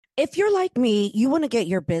If you're like me, you want to get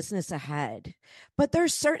your business ahead, but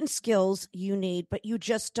there's certain skills you need, but you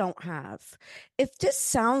just don't have. If this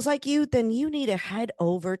sounds like you, then you need to head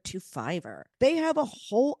over to Fiverr. They have a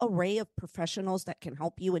whole array of professionals that can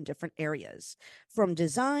help you in different areas, from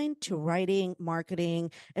design to writing,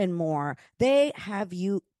 marketing, and more. They have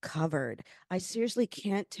you covered. I seriously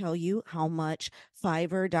can't tell you how much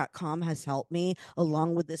Fiverr.com has helped me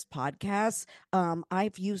along with this podcast.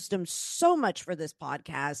 I've used them so much for this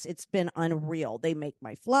podcast. It's been unreal. They make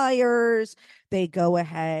my flyers. They go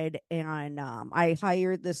ahead and I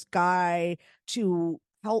hired this guy to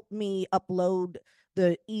help me upload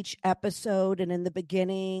the each episode, and in the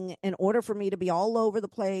beginning, in order for me to be all over the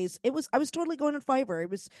place, I was totally going on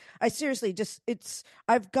Fiverr. I seriously just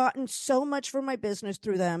I've gotten so much for my business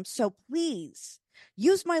through them. So please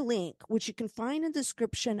use my link, which you can find in the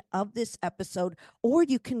description of this episode, or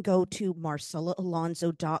you can go to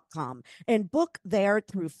marcellaalonso.com and book there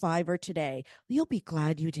through Fiverr today. You'll be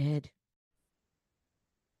glad you did.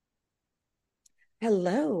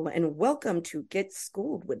 Hello, and welcome to Get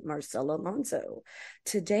Schooled with Marcella Alonso.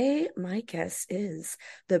 Today, my guest is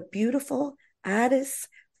the beautiful Addis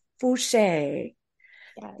Fouche.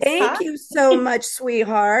 Yes. Thank you so much,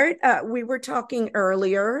 sweetheart. We were talking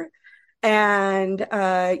earlier, and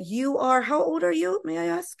you are, how old are you, may I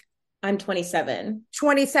ask? I'm 27.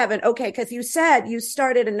 27, okay, because you said you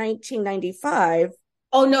started in 1995.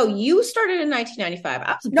 Oh no, you started in 1995.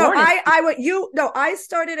 I was no, born I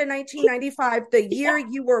started in 1995, the year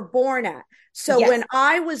you were born at. So yes. When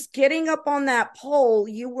I was getting up on that pole,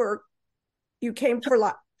 you came for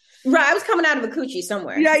life. Right, I was coming out of a coochie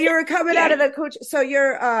somewhere. Yeah, you were coming out of a coochie. So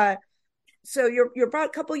you're about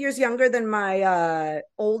a couple years younger than my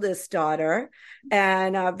oldest daughter,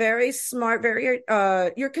 and very smart.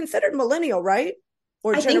 You're considered millennial, right?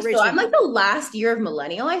 Or I think so. I'm like the last year of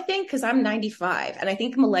millennial, I think, because I'm 95, and I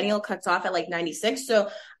think millennial cuts off at like 96. So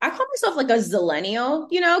I call myself like a zillennial,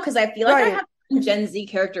 because I feel like I have Gen Z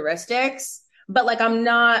characteristics, but like I'm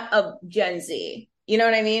not a Gen Z. You know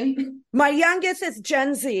what I mean? My youngest is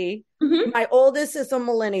Gen Z. Mm-hmm. My oldest is a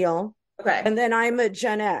millennial. Okay. And then I'm a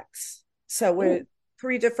Gen X. So we're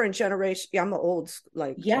three different generations. Yeah, I'm an old,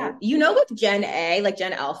 like. Yeah. With Gen A, like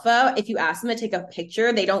Gen Alpha, if you ask them to take a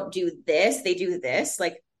picture, they don't do this. They do this,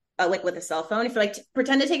 like with a cell phone. If you're like,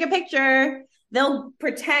 pretend to take a picture, they'll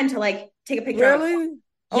pretend to like take a picture. Really?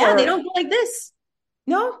 Yeah, they don't go like this.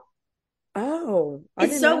 No. Oh.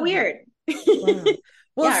 It's so weird. Wow.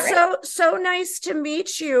 Well, yeah, right? So nice to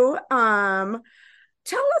meet you. Tell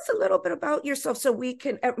us a little bit about yourself so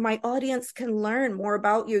my audience can learn more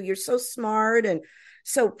about you. You're so smart and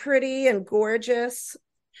so pretty and gorgeous.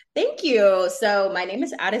 Thank you. So my name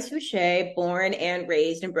is Addis Fouche, born and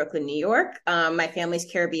raised in Brooklyn, New York. My family's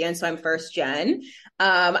Caribbean, so I'm first gen.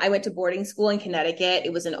 I went to boarding school in Connecticut.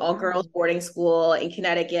 It was an all-girls boarding school in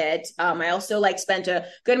Connecticut. I also spent a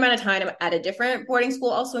good amount of time at a different boarding school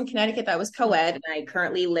also in Connecticut that was co-ed. And I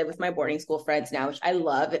currently live with my boarding school friends now, which I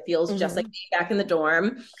love. It feels just like being back in the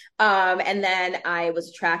dorm. And then I was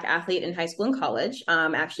a track athlete in high school and college.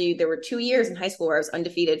 Actually, there were 2 years in high school where I was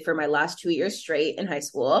undefeated for my last 2 years straight in high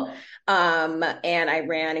school. And I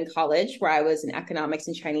ran in college where I was an economics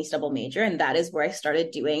and Chinese double major. And that is where I started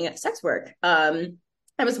doing sex work.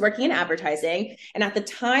 I was working in advertising. And at the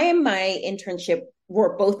time,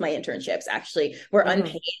 both my internships actually were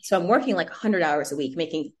unpaid. So I'm working like 100 hours a week,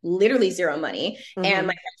 making literally zero money. And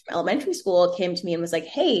my friend from elementary school came to me and was like,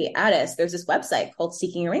 hey, Addis, there's this website called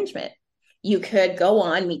Seeking Arrangement. You could go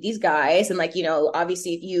on, meet these guys. And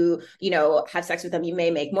obviously if you have sex with them, you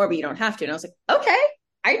may make more, but you don't have to. And I was like, okay,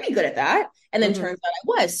 I'd be good at that. And then turns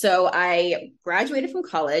out I was. So I graduated from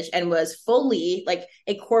college and was fully like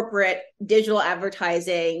a corporate digital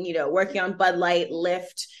advertising, working on Bud Light,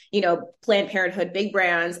 Lyft, Planned Parenthood, big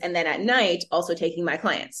brands. And then at night, also taking my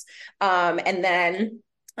clients. And then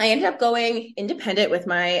I ended up going independent with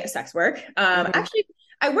my sex work. Actually,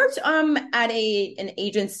 I worked at an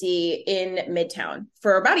agency in Midtown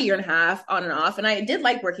for about a year and a half on and off. And I did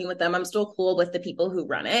like working with them. I'm still cool with the people who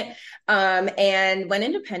run it. And went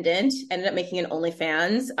independent, ended up making an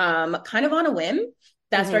OnlyFans kind of on a whim.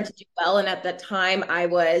 That started to do well. And at that time, I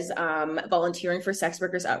was volunteering for Sex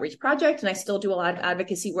Workers Outreach Project. And I still do a lot of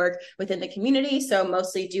advocacy work within the community. So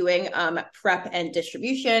mostly doing prep and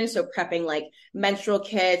distribution. So prepping like menstrual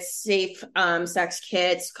kits, safe sex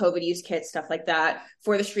kits, COVID use kits, stuff like that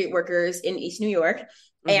for the street workers in East New York.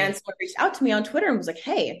 And someone reached out to me on Twitter and was like,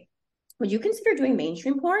 hey, would you consider doing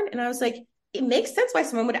mainstream porn? And I was like, it makes sense why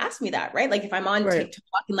someone would ask me that, right? Like if I'm on Right.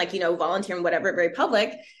 TikTok and like, volunteering, whatever, very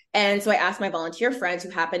public. And so I asked my volunteer friends who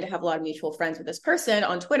happen to have a lot of mutual friends with this person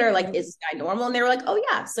on Twitter, like, Mhm. is this guy normal? And they were like, oh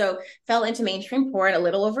yeah. So fell into mainstream porn a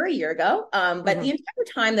little over a year ago. But the Mhm. entire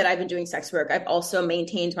time that I've been doing sex work, I've also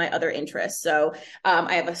maintained my other interests. So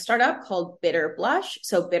I have a startup called Bitter Blush.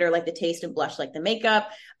 So bitter like the taste and blush like the makeup,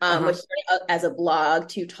 Uh-huh. which started out as a blog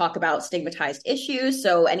to talk about stigmatized issues.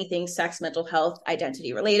 So anything sex, mental health,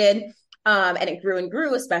 identity related. And it grew and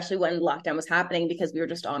grew, especially when lockdown was happening, because we were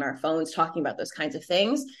just on our phones talking about those kinds of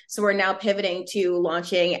things. So we're now pivoting to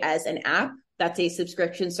launching as an app. That's a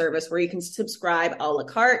subscription service where you can subscribe a la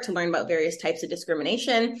carte to learn about various types of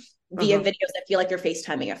discrimination via Uh-huh. videos that feel like you're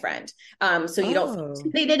FaceTiming a friend. So you don't feel Oh.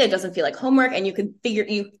 intimidated. It doesn't feel like homework. And you can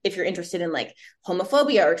if you're interested in like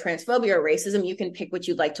homophobia or transphobia or racism, you can pick what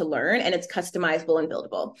you'd like to learn, and it's customizable and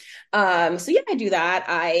buildable. So yeah, I do that.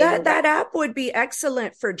 That app would be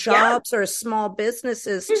excellent for Yeah. jobs or small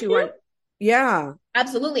businesses to Mhm. yeah.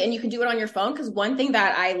 Absolutely. And you can do it on your phone. Because one thing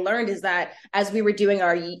that I learned is that as we were doing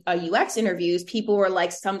our UX interviews, people were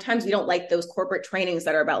like, sometimes we don't like those corporate trainings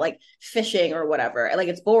that are about like phishing or whatever. Like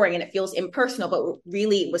it's boring and it feels impersonal. But what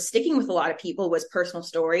really was sticking with a lot of people was personal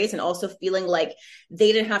stories and also feeling like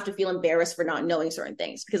they didn't have to feel embarrassed for not knowing certain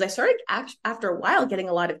things. Because I started after a while getting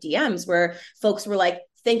a lot of DMs where folks were like,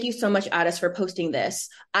 thank you so much, Addis, for posting this.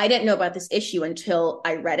 I didn't know about this issue until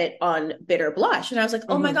I read it on Bitter Blush. And I was like,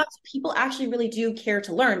 oh my Mhm. God, so people actually really do care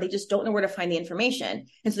to learn. They just don't know where to find the information.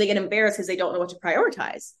 And so they get embarrassed because they don't know what to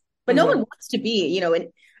prioritize. But no one Mhm. wants to be,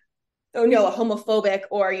 a homophobic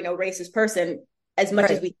or, racist person as much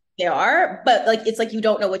as Right. we think they are. But like, it's like you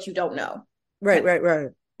don't know what you don't know. Right, right, right.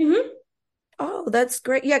 Mm-hmm. Oh, that's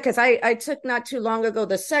great. Yeah, because I took not too long ago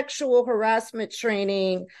the sexual harassment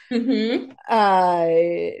training, Mm-hmm. uh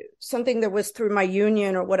something that was through my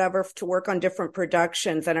union or whatever to work on different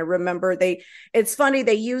productions. And I remember it's funny,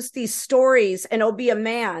 they use these stories and it'll be a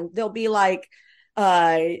man. They'll be like,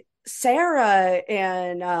 uh Sarah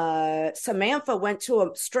and Samantha went to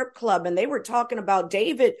a strip club and they were talking about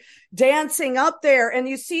David dancing up there, and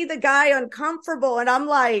you see the guy uncomfortable, and I'm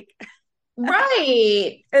like,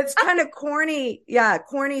 Right. it's kind of corny. Yeah,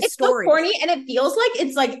 corny It's so stories. corny and it feels like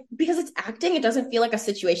it's like because it's acting, it doesn't feel like a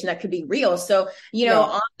situation that could be real. So, Yeah.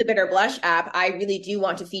 on the Bitter Blush app, I really do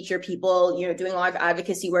want to feature people, doing a lot of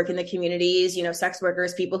advocacy work in the communities, sex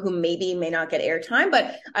workers, people who maybe may not get airtime.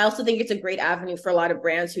 But I also think it's a great avenue for a lot of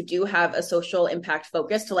brands who do have a social impact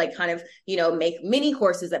focus to like kind of, make mini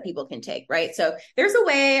courses that people can take. Right. So there's a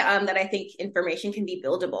way that I think information can be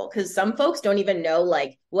buildable because some folks don't even know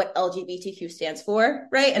like what LGBTQ stands for.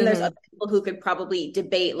 Right. And there's Mm-hmm. other people who could probably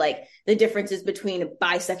debate like the differences between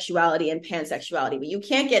bisexuality and pansexuality, but you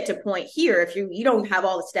can't get to point here if you don't have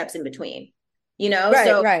all the steps in between, Right,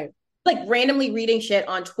 so right. like randomly reading shit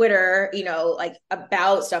on Twitter, like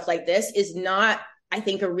about stuff like this is not, I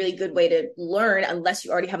think, a really good way to learn unless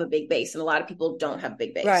you already have a big base, and a lot of people don't have a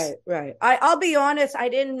big base. Right, right. I'll be honest, I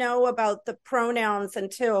didn't know about the pronouns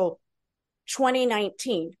until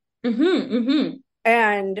 2019. Mm-hmm, mm-hmm.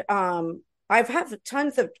 And I've had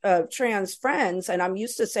tons of trans friends, and I'm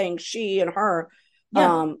used to saying she and her.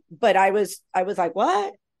 Yeah. But I was like,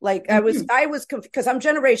 what? Like Mm-hmm. I was because I'm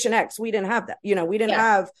Generation X. We didn't have that. We didn't Yes.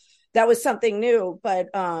 have that was something new. But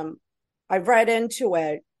I've read into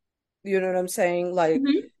it. You know what I'm saying? Like,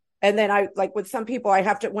 Mm-hmm. and then I like with some people, I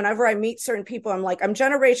have to, whenever I meet certain people, I'm like, I'm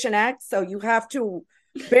Generation X, so you have to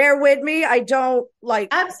bear with me. I don't like,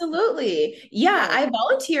 Absolutely. Yeah, yeah. I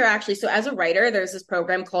volunteer actually. So as a writer, there's this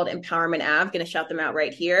program called Empowerment Av. Going to shout them out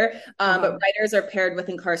right here. But Uh-huh. writers are paired with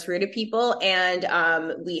incarcerated people, and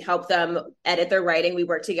we help them edit their writing. We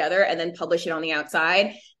work together and then publish it on the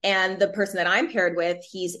outside. And the person that I'm paired with,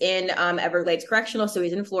 he's in Everglades Correctional, so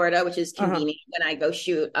he's in Florida, which is Uh-huh. convenient when I go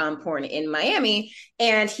shoot porn in Miami.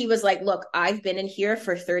 And he was like, look, I've been in here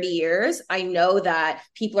for 30 years. I know that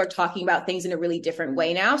people are talking about things in a really different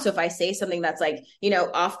way now. So if I say something that's like,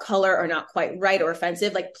 off color or not quite right or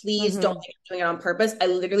offensive, like, please don't Mm-hmm. think I'm doing it on purpose. I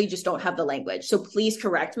literally just don't have the language. So please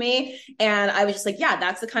correct me. And I was just like, yeah,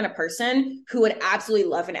 that's the kind of person who would absolutely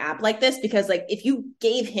love an app like this, because like if you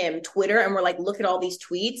gave him Twitter and were like, look at all these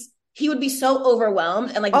tweets, he would be so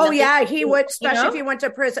overwhelmed and like Oh nothing, yeah, he would, you especially if know? he went to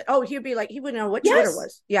prison. Oh, he'd be like, he wouldn't know what Twitter Yes.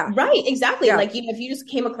 was. Yeah, Right, exactly. And yeah. like, if you just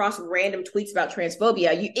came across random tweets about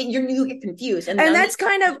transphobia, you get confused and And none of that's these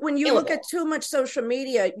kind of when you look at available. too much social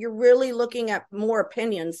media, you're really looking at more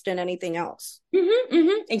opinions than anything else.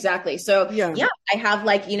 Exactly. So Yeah. yeah, I have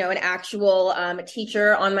like, an actual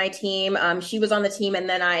teacher on my team. She was on the team and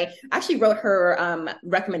then I actually wrote her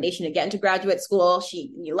recommendation to get into graduate school. She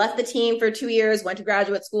left the team for 2 years, went to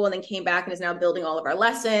graduate school and then and came back and is now building all of our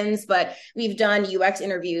lessons. But we've done UX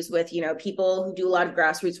interviews with, people who do a lot of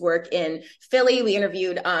grassroots work in Philly. We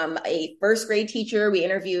interviewed a first grade teacher. We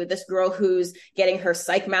interviewed this girl who's getting her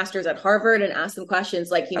psych master's at Harvard and asked them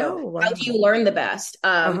questions like, Oh, wow. how do you learn the best?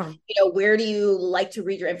 Uh-huh. Where do you like to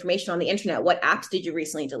read your information on the internet? What apps did you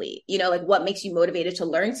recently delete? Like what makes you motivated to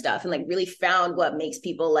learn stuff, and like really found what makes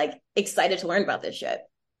people like excited to learn about this shit.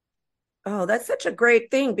 Oh, that's such a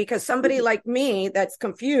great thing, because somebody like me that's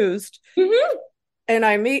confused, Mm-hmm. and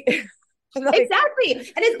I meet like, exactly.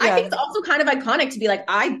 And I think it's also kind of iconic to be like,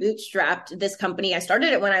 I bootstrapped this company. I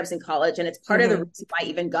started it when I was in college, and it's part of the reason why I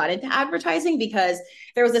even got into advertising, because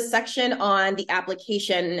there was a section on the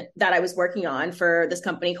application that I was working on for this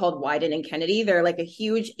company called Wyden and Kennedy. They're like a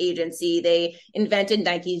huge agency. They invented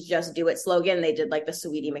Nike's Just Do It slogan. They did like the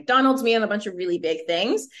Sweetie McDonald's meal and a bunch of really big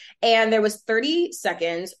things. And there was 30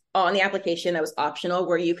 seconds on the application that was optional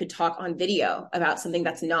where you could talk on video about something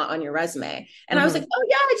that's not on your resume. And I was like, oh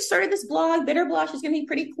yeah, I just started this blog, Bitter Blush is going to be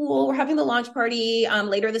pretty cool. We're having the launch party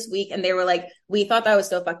later this week. And they were like, we thought that was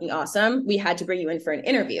so fucking awesome. We had to bring you in for an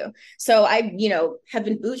interview. So I, have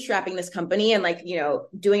been bootstrapping this company and like,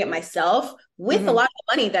 doing it myself with a lot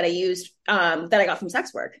of money that I used, that I got from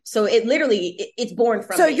sex work. So it literally, it's born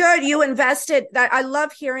from me. You invested that. I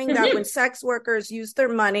love hearing that when sex workers use their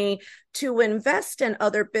money to invest in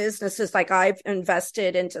other businesses. Like I've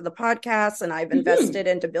invested into the podcast, and I've invested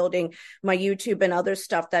into building my YouTube and other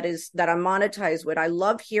stuff that I'm monetized with. I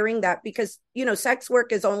love hearing that, because, sex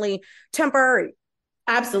work is only temporary.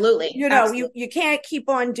 Absolutely. You can't keep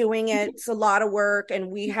on doing it. It's a lot of work,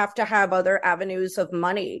 and we have to have other avenues of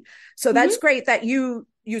money. So that's great that you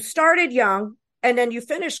started young and then you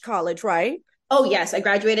finished college, right? Oh, yes. I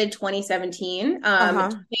graduated 2017.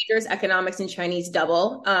 Majors, economics and Chinese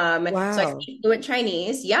double. Wow. So I speak fluent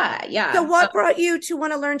Chinese. Yeah. Yeah. So what brought you to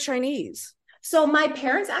want to learn Chinese? So my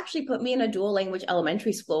parents actually put me in a dual language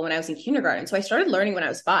elementary school when I was in kindergarten. So I started learning when I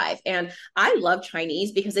was 5, and I love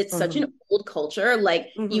Chinese because it's such an old culture. Like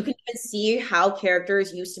you can even see how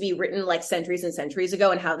characters used to be written like centuries and centuries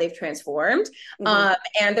ago and how they've transformed.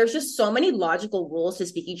 And there's just so many logical rules to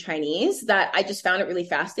speaking Chinese that I just found it really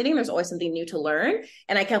fascinating. There's always something new to learn.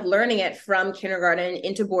 And I kept learning it from kindergarten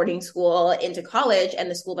into boarding school, into college. And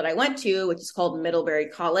the school that I went to, which is called Middlebury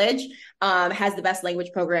College, has the best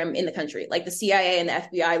language program in the country. Like the CIA and the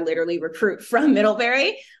FBI literally recruit from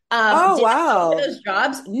Middlebury. Wow. Those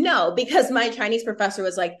jobs? No, because my Chinese professor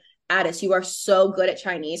was like, Addis, you are so good at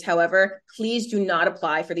Chinese. However, please do not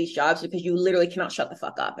apply for these jobs because you literally cannot shut the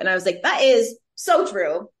fuck up. And I was like, that is so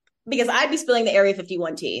true, because I'd be spilling the Area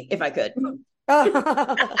 51 tea if I could.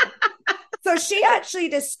 So she actually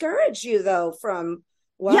discouraged you though from...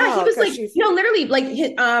 Wow, yeah, he was like, literally, like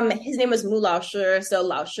his name was Mu Lao Shi. So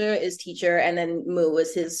Lao Shi is teacher, and then Mu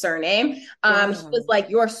was his surname. He was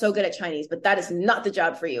like, you are so good at Chinese, but that is not the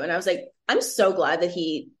job for you. And I was like, I'm so glad that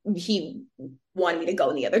he wanted me to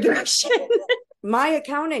go in the other direction. My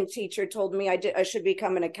accounting teacher told me I should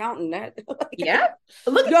become an accountant. Yeah.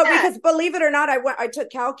 Look at that. Because believe it or not, I took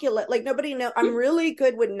calculus. Like nobody knows. I'm really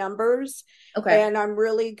good with numbers. Okay. And I'm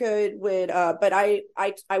really good with, but I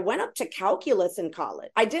went up to calculus in college.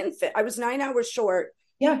 I didn't fit. I was 9 hours short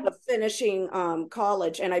of finishing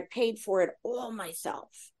college, and I paid for it all myself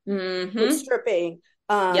with stripping.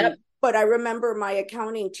 But I remember my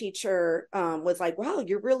accounting teacher was like, wow,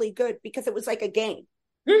 you're really good, because it was like a game.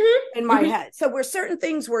 In my head. So we're certain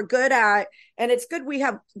things we're good at, and it's good we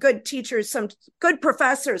have good teachers, some good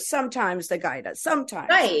professors sometimes that guide us. Sometimes,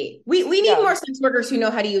 right? We need more sex workers who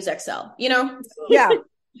know how to use Excel. Yeah.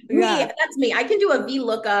 That's me. I can do a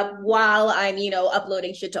VLOOKUP while I'm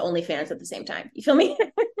uploading shit to OnlyFans at the same time. You feel me?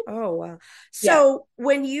 Oh wow. So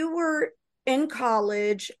when you were in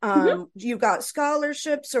college, you got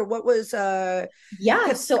scholarships, or what was so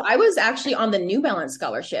I was actually on the New Balance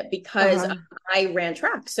scholarship because I ran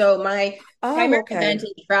track. So my primary event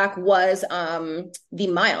in track was the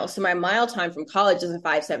mile. So my mile time from college is a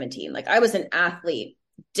 5:17. Like I was an athlete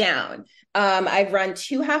down. I've run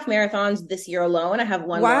 2 half marathons this year alone. I have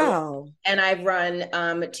one more, and I've run 2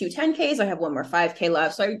 10Ks. I have one more 5K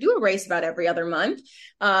left. So I do a race about every other month.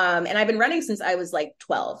 And I've been running since I was like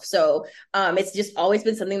 12. So it's just always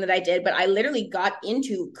been something that I did. But I literally got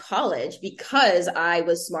into college because I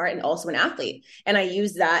was smart and also an athlete. And I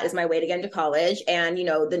used that as my way to get into college. And,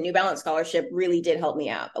 the New Balance scholarship really did help me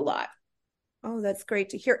out a lot. Oh, that's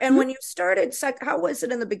great to hear. And when you started how was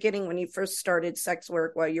it in the beginning when you first started sex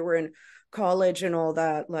work while you were in college and all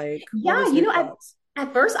that? Like,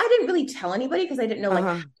 At first, I didn't really tell anybody because I didn't know like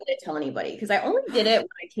how Uh-huh. to tell anybody because I only did it when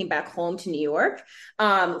I came back home to New York.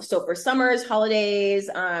 So for summers, holidays,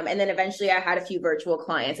 and then eventually I had a few virtual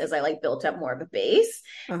clients as I like built up more of a base.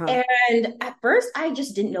 Uh-huh. And at first, I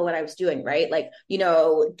just didn't know what I was doing, right? Like,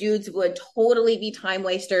 dudes would totally be time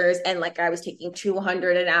wasters, and like I was taking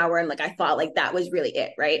 200 an hour, and like I thought like that was really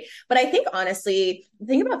it, right? But I think honestly, the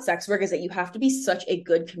thing about sex work is that you have to be such a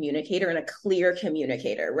good communicator and a clear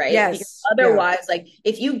communicator, right? Because Yes. Yeah. otherwise, like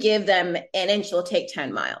if you give them an inch, they'll take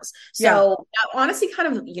 10 miles. Yeah. So that honestly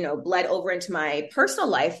kind of, bled over into my personal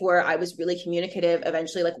life where I was really communicative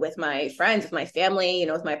eventually, like with my friends, with my family,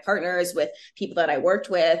 with my partners, with people that I worked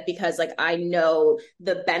with, because like I know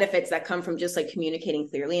the benefits that come from just like communicating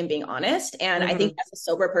clearly and being honest. And I think Mm-hmm. as a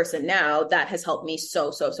sober person now, that has helped me so,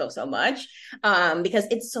 so, so, so much. Because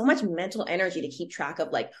it's so much mental energy to keep track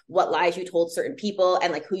of like what lies you told certain people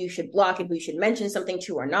and like who you should block and who you should mention something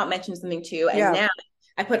to or not mention something to. And Yeah. now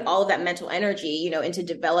I put all of that mental energy, into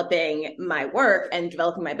developing my work and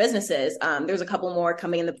developing my businesses. There's a couple more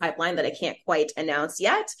coming in the pipeline that I can't quite announce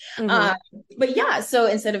yet. Mm-hmm. Um, but yeah, so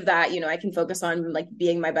instead of that, I can focus on like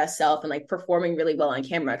being my best self and like performing really well on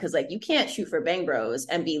camera. Cause like you can't shoot for Bang Bros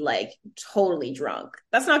and be like totally drunk.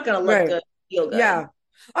 That's not going to look Right. good, feel good. Yeah.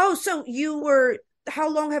 Oh, so how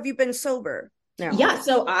long have you been sober now? Yeah,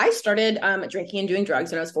 so I started drinking and doing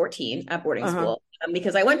drugs when I was 14 at boarding Uh-huh. school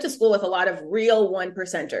because I went to school with a lot of real one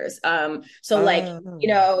percenters. So like,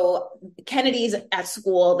 Oh, Kennedy's at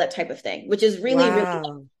school, that type of thing, which is really, really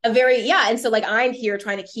wow. a very, yeah. And so like I'm here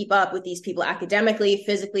trying to keep up with these people academically,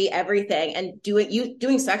 physically, everything, and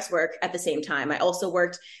doing sex work at the same time. I also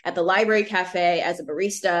worked at the library cafe as a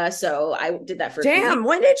barista. So I did that for a few years. Damn,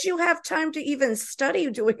 when did you have time to even study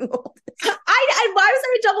doing all this? Why was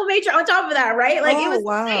I a double major on top of that, right? Like it Oh, was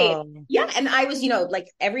insane. wow. Yeah. And I was, like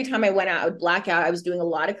every time I went out, I would black out. I was doing a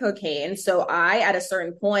lot of cocaine. So at a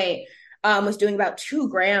certain point, was doing about 2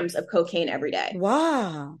 grams of cocaine every day.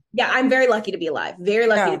 Wow. Yeah, I'm very lucky to be alive. Very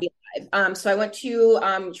lucky to Yeah. be alive. So I went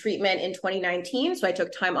to treatment in 2019. So I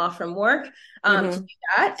took time off from work to Mm-hmm. do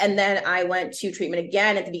that. And then I went to treatment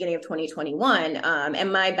again at the beginning of 2021.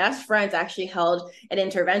 And my best friends actually held an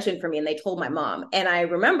intervention for me and they told my mom. And I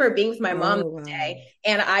remember being with my mom Oh, that wow. day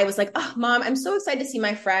and I was like, oh, mom, I'm so excited to see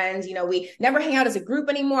my friends. We never hang out as a group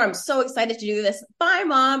anymore. I'm so excited to do this. Bye,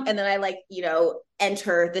 mom. And then I like,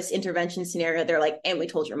 enter this intervention scenario. They're like, and we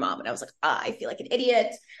told your mom. And I was like, I feel like an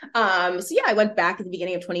idiot. So yeah, I went back at the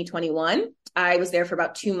beginning of 2021. I was there for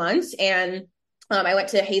about 2 months and I went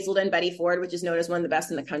to Hazelden Betty Ford, which is known as one of the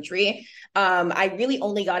best in the country. I really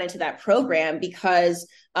only got into that program because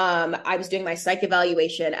I was doing my psych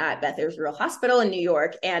evaluation at Beth Israel Hospital in New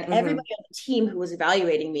York, and Mm-hmm. everybody on the team who was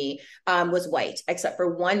evaluating me was white, except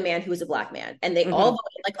for one man who was a black man. And they all Mm-hmm.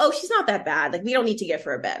 voted like, "Oh, she's not that bad. Like, we don't need to give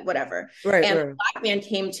her a bed, whatever." Right, And the right. black man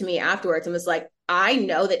came to me afterwards and was like, I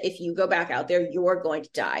know that if you go back out there, you're going to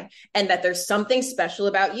die and that there's something special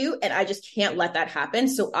about you. And I just can't let that happen.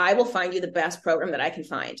 So I will find you the best program that I can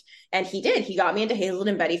find. And he did. He got me into Hazelden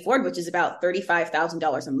and Betty Ford, which is about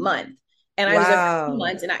 $35,000 a month. And I was there for 2 Wow.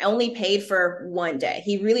 months and I only paid for one day.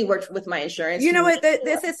 He really worked with my insurance. You He know really what?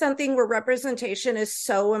 This is something where representation is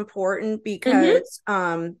so important mm-hmm, because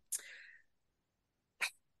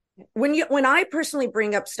when I personally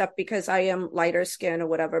bring up stuff because I am lighter skin or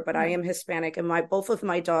whatever, but I am Hispanic and my both of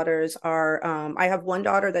my daughters are I have one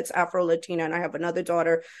daughter that's Afro Latina and I have another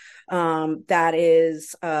daughter that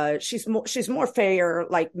is she's more fair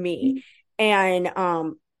like me. And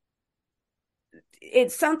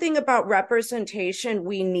it's something about representation.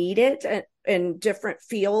 We need it in different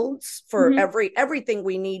fields for mm-hmm, everything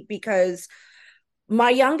we need because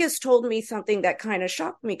my youngest told me something that kind of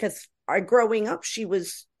shocked me because growing up, she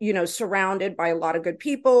was, surrounded by a lot of good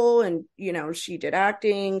people and, she did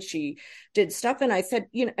acting, she did stuff. And I said,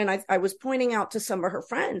 and I was pointing out to some of her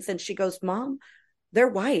friends and she goes, Mom, they're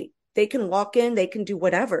white. They can walk in, they can do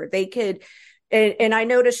whatever they could. And I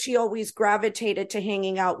noticed she always gravitated to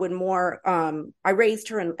hanging out with more. I raised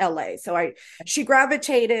her in LA. So she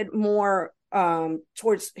gravitated more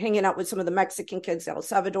towards hanging out with some of the Mexican kids, El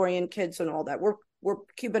Salvadorian kids and all that. We're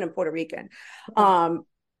Cuban and Puerto Rican.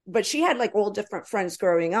 But she had like all different friends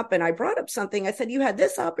growing up. And I brought up something. I said, you had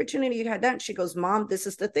this opportunity, you had that. And she goes, Mom, this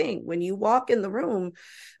is the thing. When you walk in the room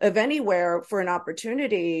of anywhere for an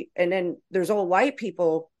opportunity, and then there's all white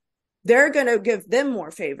people, they're going to give them more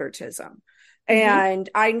favoritism. mm-hmm, And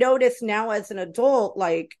I notice now as an adult,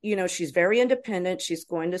 like, she's very independent. She's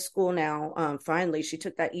going to school now. Finally, she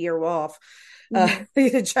took that year off. mm-hmm.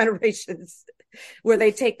 The generations where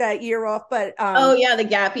they take that year off. But Oh yeah, the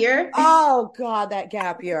gap year. oh God, that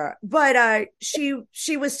gap year. But she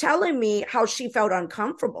was telling me how she felt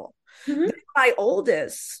uncomfortable. Mm-hmm. my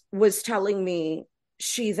oldest was telling me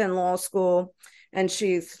she's in law school and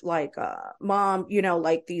she's like, mom,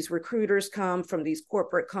 like these recruiters come from these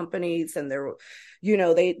corporate companies and they're,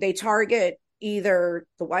 they target either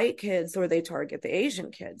the white kids or they target the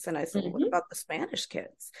Asian kids. And I said, well, what Mhm. about the Spanish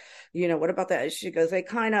kids? What about that? She goes, they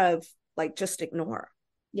kind of like just ignore.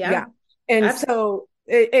 Yeah. Yeah, And absolutely. so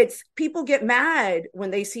it's people get mad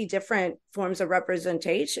when they see different forms of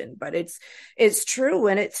representation, but it's true.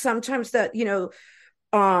 And it's sometimes that,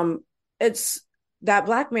 um, it's that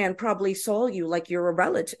black man probably saw you like you're a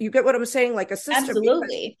relative. You get what I'm saying? Like a sister, because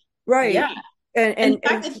Absolutely. right. Yeah. And And and the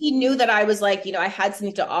fact and that he knew that I was like, I had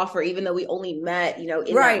something to offer, even though we only met, in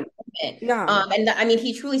that right. moment. Yeah. I mean,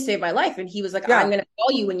 he truly saved my life. And he was like, I'm Yeah. going to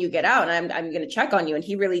call you when you get out, and I'm going to check on you. And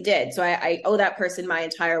he really did. So I owe that person my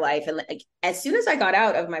entire life. And like, as soon as I got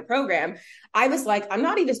out of my program, I was like, I'm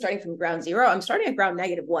not even starting from ground zero. I'm starting at ground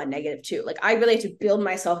 -1, -2. Like, I really had to build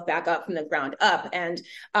myself back up from the ground up. And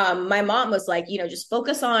my mom was like, just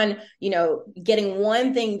focus on, getting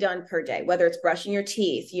one thing done per day, whether it's brushing your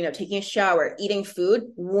teeth, taking a shower, eating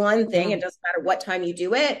food, one thing. Yeah. It doesn't matter what time you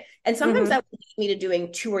do it. And sometimes Mm-hmm. that would lead me to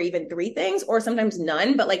doing 2 or even 3 things, or sometimes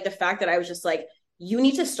none. But like the fact that I was just like, you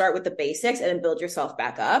need to start with the basics and then build yourself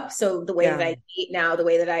back up. So the way that Yeah. I eat now, the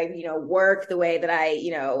way that I, work, the way that I,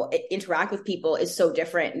 interact with people is so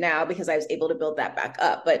different now because I was able to build that back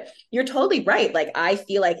up. But you're totally right. Like, I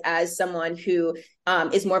feel like as someone who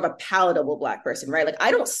is more of a palatable Black person, right? Like,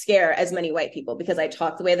 I don't scare as many white people because I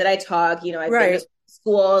talk the way that I talk. I've been Right. to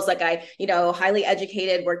schools, like I, highly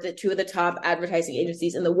educated, worked at 2 of the top advertising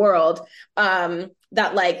agencies in the world.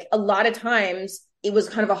 That like a lot of times it was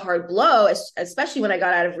kind of a hard blow, especially when I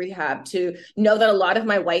got out of rehab, to know that a lot of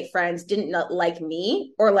my white friends didn't not like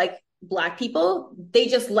me or like Black people. They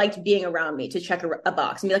just liked being around me to check a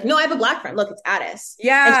box and be like, no, I have a Black friend. Look, it's Addis. And she's,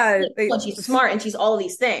 Yeah. really cool, and she's smart and she's all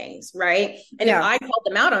these things, right? And if Yeah. I called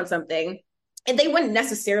them out on something, and they wouldn't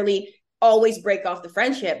necessarily always break off the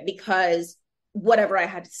friendship because whatever I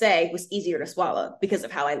had to say was easier to swallow because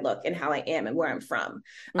of how I look and how I am and where I'm from.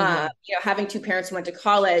 Mm-hmm. Having 2 parents who went to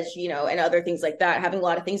college, and other things like that, having a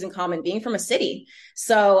lot of things in common, being from a city.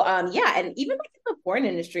 So, yeah. And even like in the porn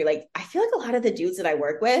industry, like I feel like a lot of the dudes that I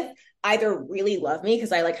work with either really love me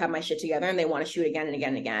because I like have my shit together and they want to shoot again and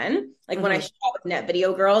again and again. Like when I Mm-hmm. shot with Net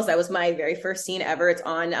Video Girls, that was my very first scene ever. It's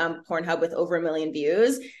on Pornhub with over 1 million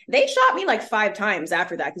views. They shot me like 5 times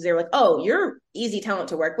after that because they were like, oh, you're easy talent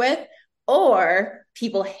to work with. Or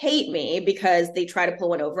people hate me because they try to pull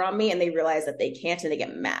one over on me and they realize that they can't and they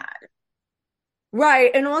get mad.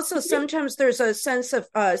 Right. And also sometimes there's a sense of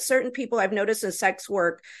certain people I've noticed in sex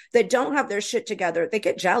work that don't have their shit together. They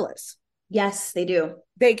get jealous. Yes, they do.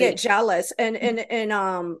 They They get jealous. And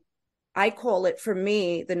I call it, for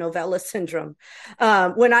me, the novella syndrome.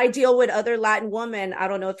 When I deal with other Latin women, I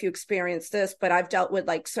don't know if you experience this, but I've dealt with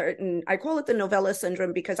like I call it the novella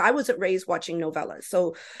syndrome because I wasn't raised watching novellas.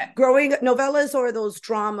 So growing novellas are those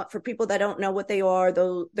drama, for people that don't know what they are,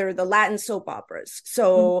 though they're the Latin soap operas.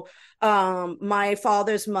 So my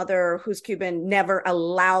father's mother, who's Cuban, never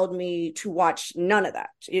allowed me to watch none of that.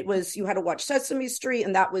 It was, you had to watch Sesame Street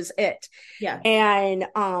and that was it. yeah. And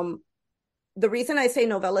the reason I say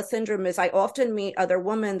novella syndrome is I often meet other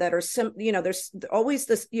women that are there's always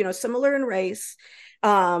this, similar in race.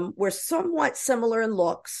 We're somewhat similar in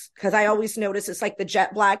looks because I always notice it's like the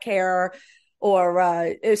jet black hair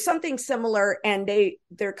or there's something similar, and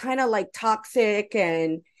they're kind of like toxic,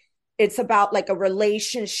 and it's about like a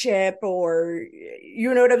relationship, or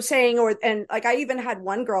you know what I'm saying? And like I even had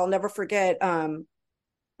one girl, I'll never forget,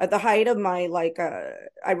 at the height of my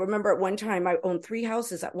I remember at one time I owned 3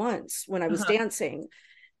 houses at once when I was Uh-huh. dancing.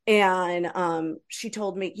 And she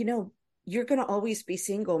told me, you're going to always be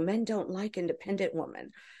single. Men don't like independent women.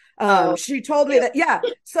 Oh, She told me you. that. Yeah.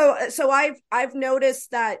 So I've noticed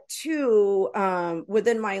that too,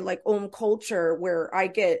 within my like own culture, where I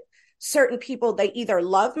get certain people, they either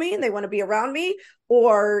love me and they want to be around me,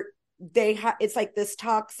 or it's like this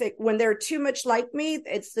toxic, when they're too much like me,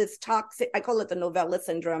 it's this toxic, I call it the novella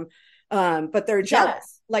syndrome. But they're Yeah.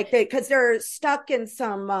 jealous, like because they're stuck in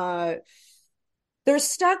they're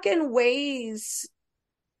stuck in ways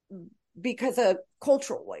because of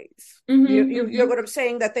cultural ways. Mm-hmm, You know mm-hmm. what I'm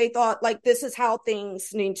saying? That they thought like this is how things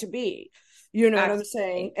need to be. You know what I'm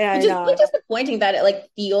saying? Absolutely. Which And is really disappointing that it like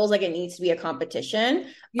feels like it needs to be a competition.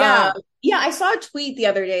 yeah, Yeah, I saw a tweet the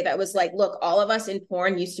other day that was like, look, all of us in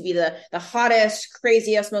porn used to be the hottest,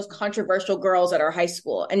 craziest, most controversial girls at our high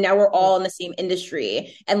school. And now we're all in the same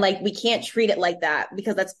industry. And like we can't treat it like that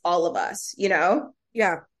because that's all of us, you know?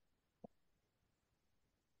 yeah,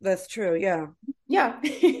 that's true. Yeah. Yeah.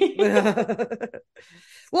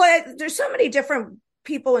 Well, there's so many different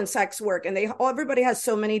people in sex work, and everybody has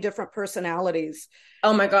so many different personalities.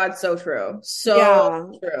 Oh my God, so true. So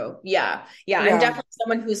Yeah. true. Yeah. Yeah. I'm Yeah. definitely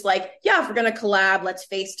someone who's like, yeah, if we're gonna collab, let's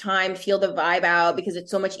FaceTime, feel the vibe out because it's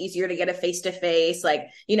so much easier to get a face to face. Like,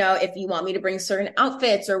 if you want me to bring certain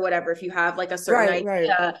outfits or whatever, if you have like a certain Right. Right.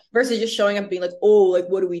 idea versus just showing up and being like, oh, like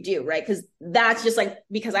what do we do? Right. Because that's just like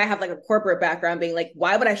because I have like a corporate background, being like,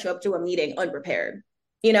 why would I show up to a meeting unprepared?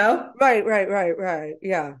 You know? Right. Right. Right. Right.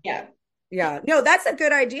 Yeah. Yeah. Yeah. No, that's a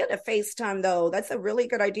good idea to FaceTime though. That's a really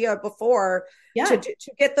good idea before Yeah. to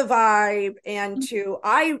get the vibe and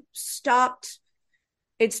I stopped.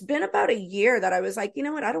 It's been about a year that I was like, you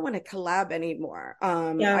know what? I don't want to collab anymore.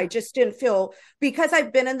 Yeah. I just didn't feel, because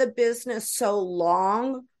I've been in the business so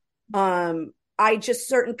long. I just,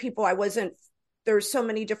 certain people, there's so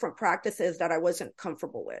many different practices that I wasn't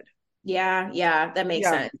comfortable with. Yeah. Yeah. That makes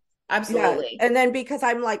Yeah. sense. Yeah. Absolutely. And then because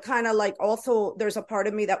I'm like, kind of like, also there's a part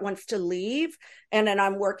of me that wants to leave. And then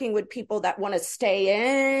I'm working with people that want to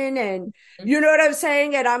stay in. And you know what I'm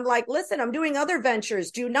saying? And I'm like, listen, I'm doing other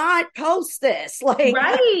ventures. Do not post this. Like,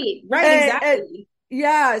 Right. Right. and Exactly.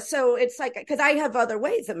 yeah. So it's like, because I have other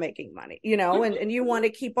ways of making money, and you want to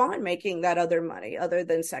keep on making that other money other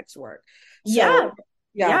than sex work. Yeah. So,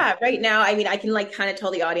 yeah. Yeah, right now, I mean, I can like kind of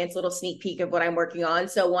tell the audience a little sneak peek of what I'm working on.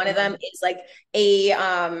 So one of Uh-huh. them is like a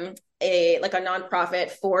like a nonprofit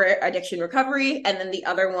for addiction recovery, and then the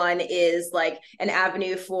other one is like an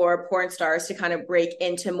avenue for porn stars to kind of break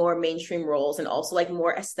into more mainstream roles and also like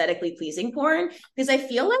more aesthetically pleasing porn. Because I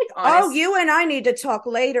feel like Oh, honestly, you and I need to talk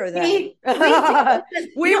later then. we do. Because,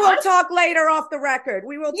 We will honestly, talk later off the record.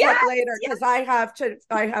 We will talk yes, later yes. because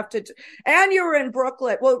I have to. And you were in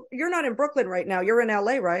Brooklyn. Well, you're not in Brooklyn right now. You're in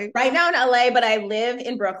LA, right? Right now in LA, but I live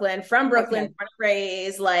in Brooklyn, from Brooklyn, Okay. born and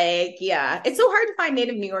raised. Like, yeah, it's so hard to find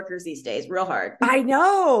native New Yorkers these days, real hard. I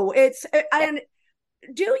know. And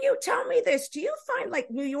do you tell me this? Do you find like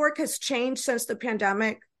New York has changed since the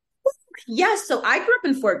pandemic? Yes, so I grew up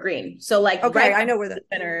in Fort Greene. So like Okay, right I by know where the that.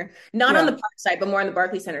 center, not on Yeah. the park side, but more on the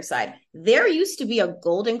Barclays Center side. There used to be a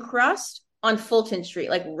Golden Crust on Fulton Street,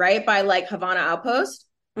 like right by like Havana Outpost.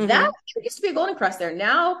 That Mm-hmm. there used to be a Golden Crust there.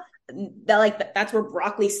 Now that's where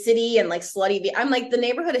Broccoli City and like I'm like the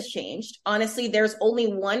neighborhood has changed. Honestly, there's only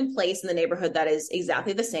one place in the neighborhood that is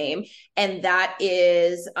exactly the same, and that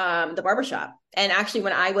is the barbershop. And actually,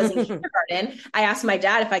 when I was in kindergarten, I asked my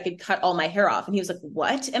dad if I could cut all my hair off, and he was like,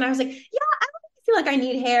 "What?" And I was like, "Yeah, I feel like I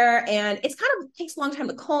need hair, and it's kind of takes a long time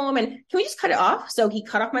to comb, and can we just cut it off?" So he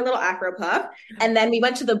cut off my little afro puff, and then we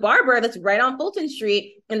went to the barber that's right on Fulton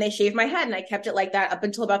Street, and they shaved my head, and I kept it like that up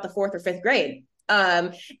until about the fourth or fifth grade.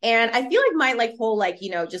 And I feel like my like whole like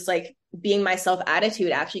just like being myself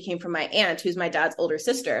attitude actually came from my aunt, who's my dad's older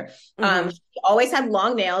sister. Mm-hmm. She always had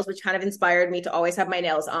long nails, which kind of inspired me to always have my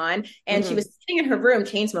nails on. And she Mm-hmm. was sitting in her room,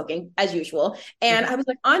 chain smoking as usual. And Mm-hmm. I was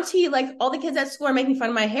like, Auntie, like all the kids at school are making fun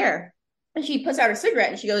of my hair. And she puts out her cigarette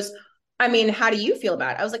and she goes, I mean, how do you feel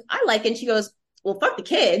about it? I was like, I like it. And she goes, well, fuck the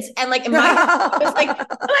kids. And like in my head, I was like, my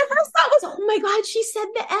first thought was, oh my God, she said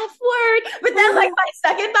the F word. But then like my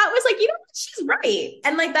second thought was like, you know what? She's right.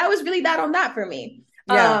 And like that was really that on that for me.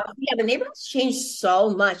 Yeah. Yeah, the neighborhood's changed so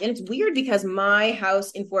much. And it's weird because my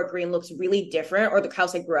house in Fort Greene looks really different, or the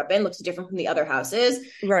house I grew up in looks different from the other houses.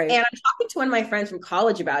 Right. And I'm talking to one of my friends from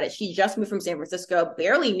college about it. She just moved from San Francisco,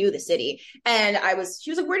 barely knew the city. And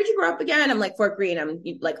she was like, where did you grow up again? I'm like, Fort Greene. I'm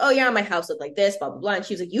like, oh yeah, my house looked like this, blah, blah, blah. And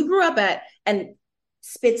she was like, you grew up at, and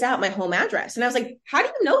spits out my home address. And I was like, how do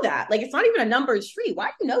you know that? Like, it's not even a numbered street. Why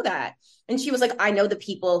do you know that? And she was like, I know the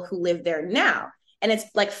people who live there now. And it's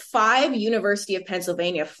like 5 University of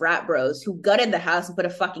Pennsylvania frat bros who gutted the house and put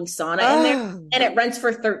a fucking sauna in there. Oh, And it rents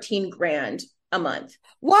for 13 grand a month.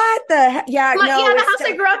 what the heck? Yeah, Like, no, yeah, the it's house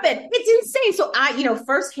I grew up in. It's insane. So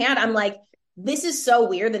firsthand, I'm like, this is so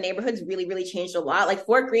weird. The neighborhood's really, really changed a lot. Like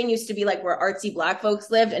Fort Greene used to be like where artsy Black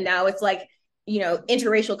folks lived. And now it's like,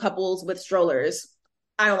 interracial couples with strollers.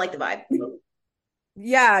 I don't like the vibe.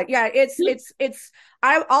 yeah,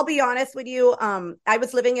 I'll be honest with you. I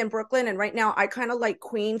was living in Brooklyn, and right now I kind of like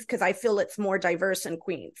Queens because I feel it's more diverse in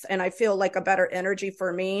Queens, and I feel like a better energy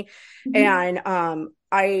for me. Mm-hmm. And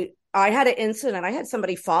I had an incident. I had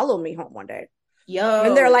somebody follow me home one day,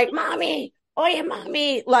 and they're Yo. like, "Mommy, oh yeah,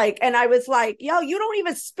 mommy," like, and I was like, "Yo, you don't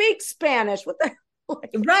even speak Spanish. What the?"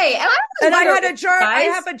 Like, Right. And I and wonder, I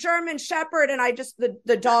guys. have a German Shepherd, and I just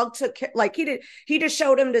the dog took, like, he just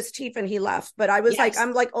showed him his teeth and he left. But I was like, Yes.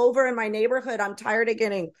 I'm like over in my neighborhood. I'm tired of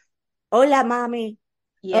getting hola mommy,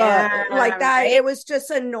 like Yeah. that. Right. It was just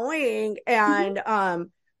annoying. Mhm. And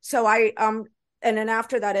so and then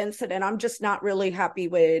after that incident, I'm just not really happy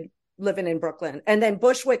with living in Brooklyn. And then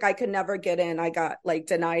Bushwick, I could never get in. I got like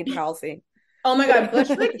denied housing. Oh my God,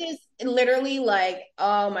 Bushwick is literally like,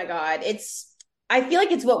 oh my God, I feel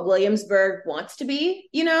like it's what Williamsburg wants to be,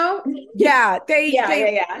 you know? Yeah, Yeah,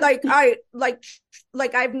 they yeah,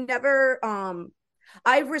 like I've never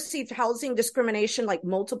I've received housing discrimination like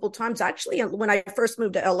multiple times. Actually, when I first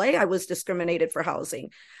moved to LA, I was discriminated for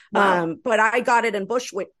housing. wow. But I got it in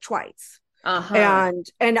Bushwick twice. Uh-huh.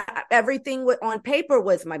 And everything on paper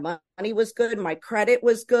was my money was good, my credit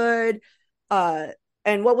was good. Uh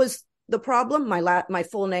and what was the problem? My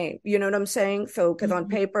full name. You know what I'm saying? So because on Mhm.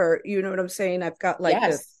 paper, you know what I'm saying, I've got like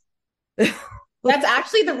Yes. this. That's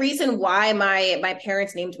actually the reason why my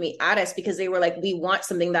parents named me Addis, because they were like, we want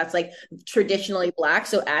something that's like traditionally Black.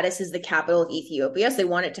 So Addis is the capital of Ethiopia. So they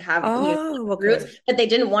want it to have, Oh, roots, okay. but they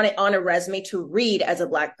didn't want it on a resume to read as a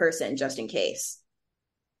Black person, just in case.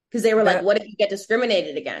 Because they were like, That what if you get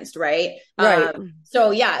discriminated against, right? right.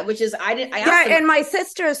 So yeah, which is I asked Yeah, them. and my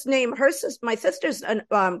sister's name, my sister's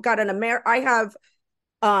got an I have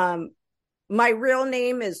um my real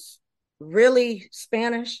name is really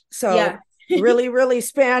Spanish. Yeah. So really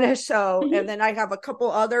Spanish. So, and then I have a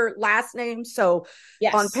couple other last names. So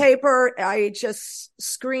on Yes. paper, I just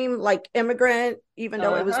scream like immigrant, even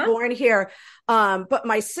though I was Uh-huh. born here. But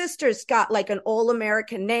my sister's got like an all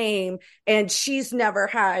American name and she's never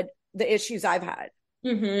had the issues I've had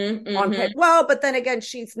Mm-hmm. on Mm-hmm. paper. Well, but then again,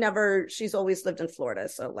 she's always lived in Florida.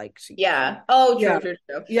 So like Yeah. Oh, yeah, true, true,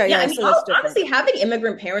 true. Yeah. yeah. I mean, So that's different. honestly, having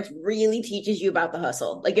immigrant parents really teaches you about the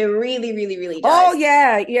hustle. Like it really, really, really Oh does.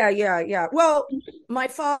 yeah. Well, my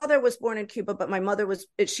father was born in Cuba, but my mother was.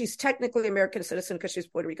 She's technically American citizen because she's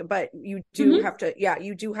Puerto Rican. But you do Mm-hmm. have to. Yeah,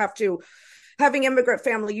 you do have to. Having immigrant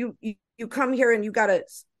family, you come here and you gotta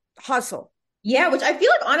hustle. Yeah, which I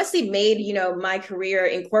feel like honestly made, my career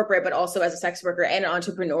in corporate, but also as a sex worker and an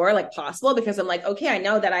entrepreneur, like possible because I'm like, okay, I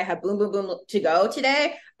know that I have boom, boom, boom to go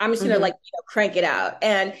today. I'm just gonna Mm-hmm. like, crank it out.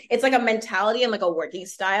 And it's like a mentality and like a working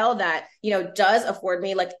style that, does afford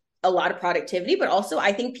me like a lot of productivity, but also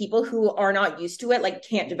I think people who are not used to it, like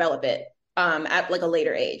can't develop it at like a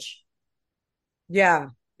later age. Yeah.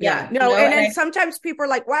 Yeah. Yeah, No, and and then sometimes people are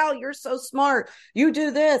like, wow, you're so smart. You do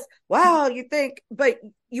this. Wow, you think, but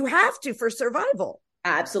you have to for survival.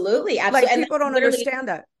 absolutely, Like absolutely. And people that's don't literally understand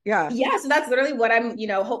that. Yeah. Yeah, so that's literally what I'm,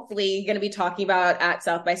 hopefully going to be talking about at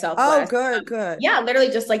South by Oh, Southwest. good, good. Yeah, literally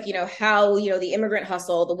just like, how, the immigrant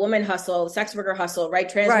hustle, the woman hustle, the sex worker hustle, right?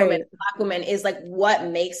 Trans woman, Right. Black woman is like what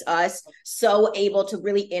makes us so able to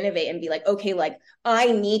really innovate and be like, okay, like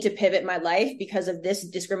I need to pivot my life because of this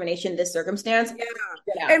discrimination, this circumstance. Yeah. Get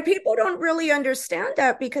out. And people don't really understand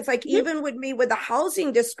that because, like, Mhm. even with me with the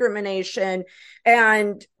housing discrimination,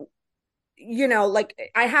 and,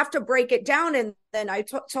 like I have to break it down. And then I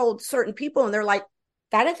told certain people, and they're like,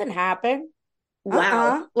 that doesn't happen.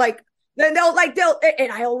 Wow. Like, then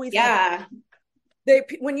and I always have, Yeah.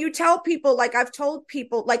 when you tell people, like, I've told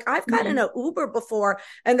people, like, I've gotten Mhm. an Uber before,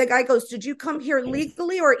 and the guy goes, did you come here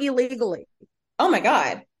legally or illegally? Oh my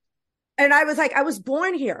God. And I was like, I was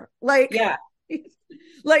born here. Like, Yeah.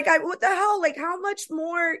 like what the hell? Like how much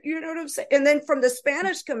more, you know what I'm saying? And then from the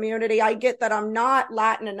Spanish community, I get that I'm not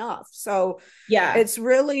Latin enough. So Yeah. it's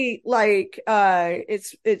really like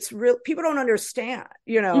it's real people don't understand,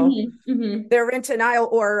 Hmm. they're in denial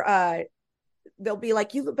or they'll be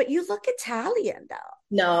like, you look Italian though.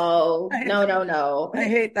 No, I, no, no, no. I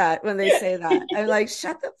hate that when they say that. I'm like,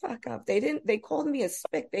 shut the fuck up. They called me a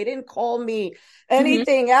spick. They didn't call me Mhm.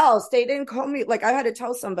 anything else. They didn't call me, like, I had to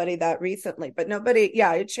tell somebody that recently, but nobody,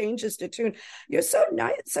 yeah, it changes the tune. You're so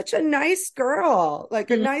nice, such a nice girl,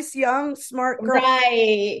 like a Mhm. nice, young, smart girl.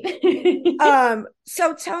 Right.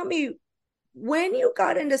 So tell me, when you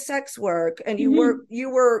got into sex work and Mhm.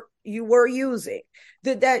 you were using,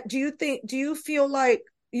 do you feel like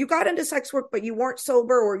you got into sex work but you weren't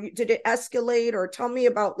sober, or did it escalate, or tell me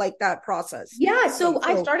about like that process? Yeah, So so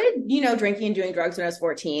I started, drinking and doing drugs when I was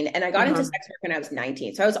 14, and I got into uh-huh. sex work when I was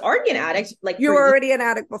 19. So I was already an addict, like You for were years. already an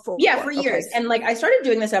addict Yeah, for before, okay. years. And like I started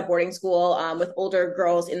doing this at boarding school with older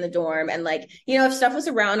girls in the dorm. And like, if stuff was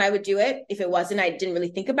around, I would do it. If it wasn't, I didn't really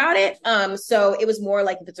think about it. So it was more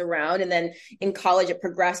like if it's around. And then in college, it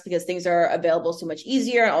progressed because things are available so much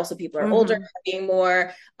easier. And also people are older, Mm-hmm. being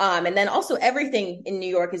more. And then also everything in New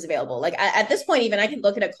York is available. Like at this point, even I can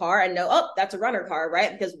look at a car and know, oh, that's a runner car,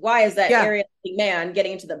 right? Because why is that Yeah. area man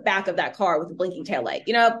getting into the back of that car with a blinking tail light?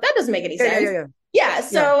 That doesn't make any Yeah, yeah, sense. yeah, yeah. Yeah. Yeah.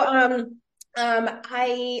 So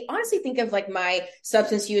I honestly think of like my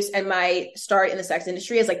substance use and my start in the sex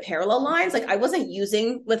industry as like parallel lines. Like I wasn't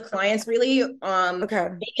using with clients really. Okay.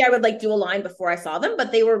 Maybe I would like do a line before I saw them,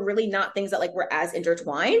 but they were really not things that like were as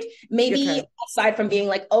intertwined. Maybe Okay. aside from being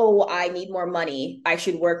like, oh, I need more money, I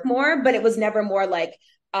should work more, but it was never more like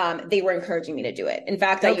they were encouraging me to do it. In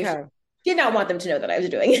fact, I usually Okay. Did not want them to know that I was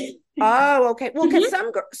doing it. Oh, okay. Well, because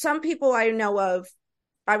Mhm. some people I know of,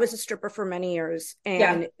 I was a stripper for many years,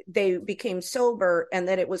 Yeah. and they became sober, and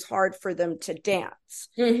then it was hard for them to dance.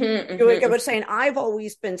 Mm-hmm, You know, like I mm-hmm. was saying, I've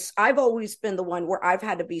always been the one where I've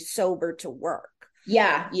had to be sober to work.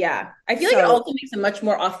 Yeah, yeah. I feel like it So also makes a much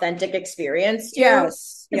more authentic experience too.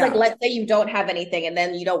 yes, Because like yeah, let's say you don't have anything and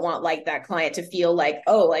then you don't want like that client to feel like,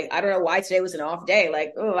 oh, like I don't know why today was an off day.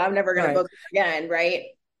 Like, oh, I'm never gonna right. book again, right?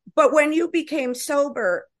 But when you became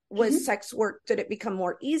sober, was Mhm. sex work, did it become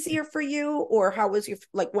more easier for you? Or how was your,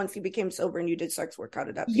 like, once you became sober and you did sex work, how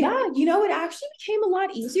did that feel? Yeah, it actually became a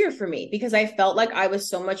lot easier for me because I felt like I was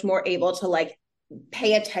so much more able to like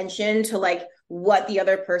pay attention to like what the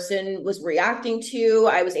other person was reacting to.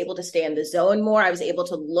 I was able to stay in the zone more. I was able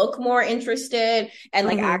to look more interested and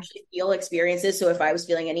like Mm-hmm. actually feel experiences. So if I was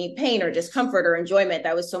feeling any pain or discomfort or enjoyment,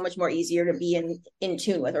 that was so much more easier to be in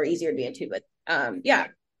tune with or easier to be in tune with. Yeah.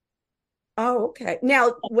 Oh, okay.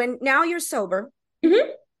 Now you're sober, Mhm.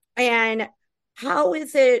 and how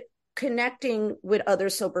is it connecting with other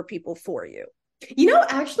sober people for you?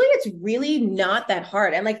 Actually, it's really not that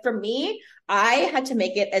hard. And like for me, I had to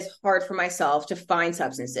make it as hard for myself to find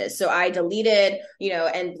substances. So I deleted,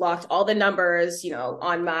 and blocked all the numbers,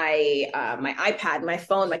 on my iPad, my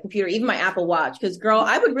phone, my computer, even my Apple Watch. Because girl,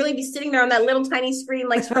 I would really be sitting there on that little tiny screen,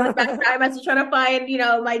 like scrolling back to iMessage, trying to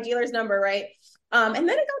find, my dealer's number, right? And then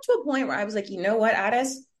it got to a point where I was like, you know what,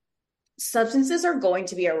 Addis? Substances are going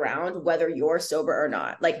to be around whether you're sober or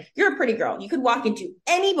not. Like you're a pretty girl. You could walk into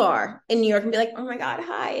any bar in New York and be like, oh my God,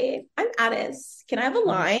 hi, I'm Addis. Can I have a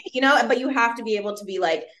line? But you have to be able to be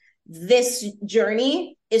like, this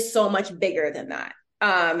journey is so much bigger than that.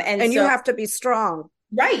 And And you so have to be strong.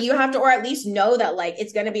 right. You have to, or at least know that like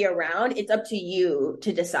it's going to be around. It's up to you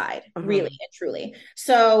to decide, really Uh-huh. and truly.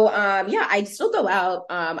 So, yeah, I still go out.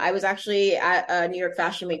 I was actually at a New York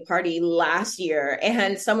Fashion Week party last year,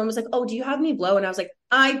 and someone was like, "Oh, do you have any blow?" And I was like,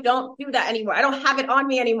 "I don't do that anymore. I don't have it on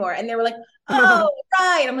me anymore." And they were like, "Oh,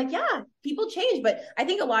 right." And I'm like, "Yeah, people change," but I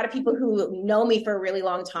think a lot of people who know me for a really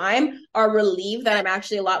long time are relieved that I'm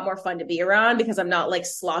actually a lot more fun to be around because I'm not like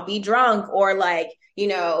sloppy drunk or like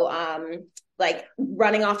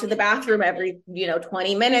running off to the bathroom every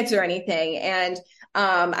 20 minutes or anything. And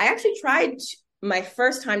I actually tried my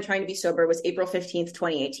first time trying to be sober was April 15th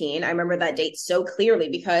 2018. I remember that date so clearly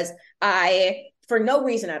because I, for no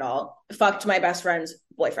reason at all, fucked my best friend's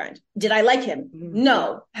boyfriend. Did I like him? Mhm.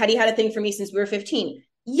 No. Had he had a thing for me since we were 15?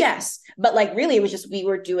 Yes. But like really it was just we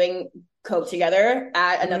were doing coke together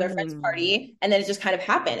at another friend's Mhm. party and then it just kind of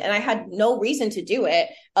happened and I had no reason to do it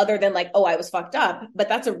other than like, oh, I was fucked up. But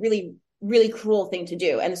that's a really really cruel thing to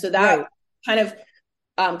do. And so that Right. kind of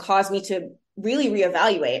caused me to really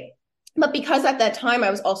reevaluate. But because at that time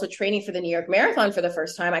I was also training for the New York Marathon for the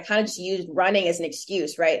first time, I kind of just used running as an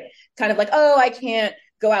excuse, right? Kind of like, oh, I can't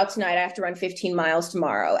go out tonight. I have to run 15 miles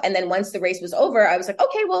tomorrow. And then once the race was over, I was like,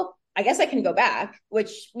 okay, well, I guess I can go back,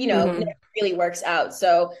 which, never Mm-hmm. really works out.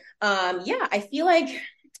 So, yeah, I feel like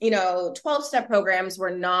 12-step programs were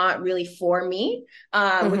not really for me,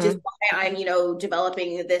 which is Mm-hmm. why I'm,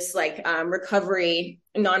 developing this like recovery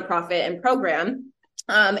nonprofit and program.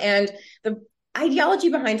 And the ideology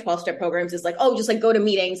behind 12-step programs is like, oh, just like go to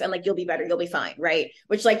meetings and like you'll be better, you'll be fine, right?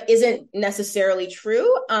 Which like isn't necessarily true.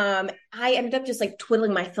 I ended up just like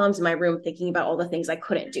twiddling my thumbs in my room thinking about all the things I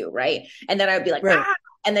couldn't do, right? And then I would be like, Right. ah,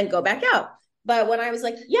 and then go back out. But when I was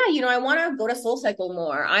like, yeah, I want to go to Soul Cycle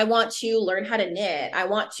more. I want to learn how to knit. I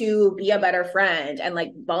want to be a better friend and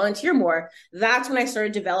like volunteer more. That's when I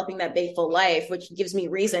started developing that big full life, which gives me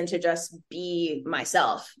reason to just be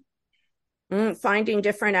myself. Finding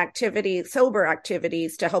different activities, sober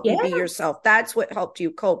activities to help you Yeah, be yourself. That's what helped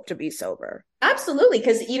you cope to be sober. absolutely.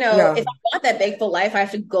 Because, Yeah. if I want that big full life, I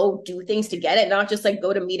have to go do things to get it, not just like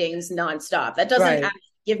go to meetings nonstop. That doesn't Right. actually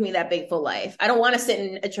give me that big full life. I don't want to sit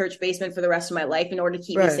in a church basement for the rest of my life in order to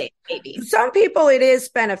keep me Right. safe, maybe. Some people, it is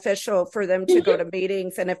beneficial for them to go Mhm. to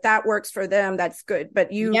meetings. And if that works for them, that's good.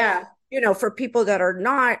 But Yeah. for people that are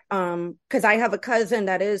not, because I have a cousin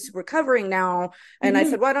that is recovering now. And I Mhm.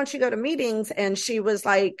 said, why don't you go to meetings? And she was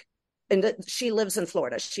like, and she lives in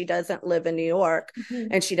Florida. She doesn't live in New York, Mhm.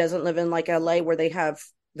 and she doesn't live in like LA where they have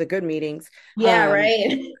the good meetings. Yeah, Um,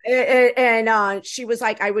 right. and she was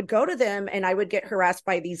like, I would go to them and I would get harassed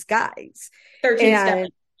by these guys. 13 steps. And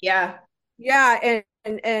Yeah. yeah,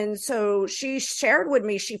 and so she shared with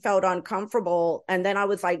me she felt uncomfortable, and then I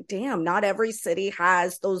was like, damn, not every city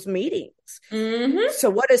has those meetings. Hmm. So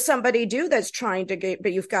what does somebody do that's trying to get,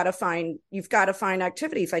 but you've got to find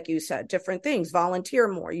activities like you said, different things, volunteer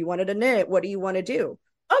more. You wanted to knit, what do you want to do?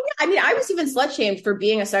 Oh yeah, I mean, I was even slut shamed for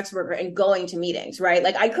being a sex worker and going to meetings, right?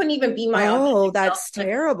 Like I couldn't even be my Oh, authentic self. that's Like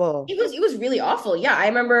terrible. it was really awful. Yeah, I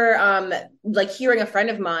remember like hearing a friend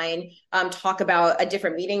of mine talk about a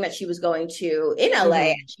different meeting that she was going to in LA.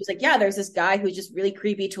 And Hmm. she was like, "Yeah, there's this guy who's just really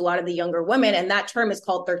creepy to a lot of the younger women, and that term is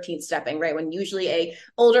called 13th stepping, right? When usually a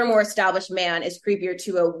older, more established man is creepier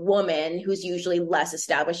to a woman who's usually less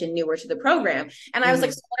established and newer to the program." And I was like,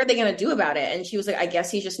 Hmm. "So what are they going to do about it?" And she was like, "I guess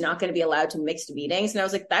he's just not going to be allowed to mixed meetings." And I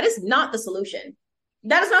was like, "That is not the solution.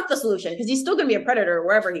 That is not the solution because he's still going to be a predator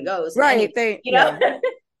wherever he goes Right. anyway, They, you know?" yeah.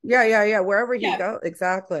 Yeah, yeah, yeah. Wherever he Yeah. go,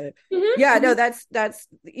 exactly. Mm-hmm, Yeah, no, mm-hmm. that's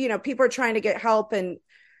people are trying to get help, and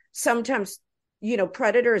sometimes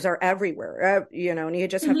predators are everywhere. And you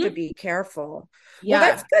just have to Mm-hmm. be careful. Well,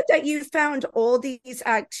 that's Yeah. good that you found all these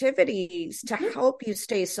activities to Mm-hmm. help you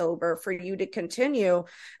stay sober for you to continue.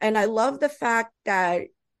 And I love the fact that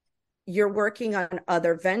you're working on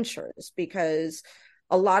other ventures, because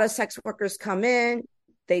a lot of sex workers come in,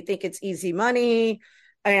 they think it's easy money,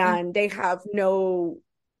 and they have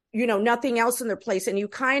nothing else in their place. And you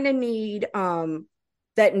kind of need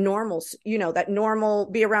that normal, that normal,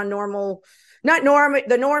 be around normal, not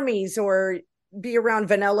the normies, or be around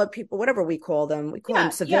vanilla people, whatever we call them Yeah, yeah.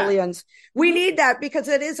 civilians. We Mm-hmm. need that because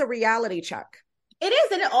it is a reality check. It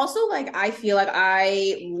is. And it also, like, I feel like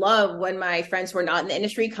I love when my friends who are not in the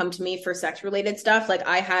industry come to me for sex related stuff. Like,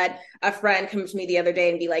 I had a friend come to me the other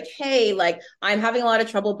day and be like, "Hey, like, I'm having a lot of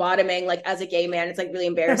trouble bottoming, like, as a gay man. It's like really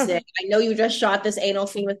embarrassing. I know you just shot this anal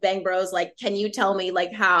scene with Bang Bros. Like, can you tell me,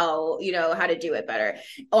 like, how to do it better?"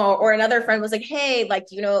 Or another friend was like, "Hey, like,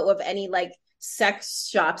 do you know of any, like, sex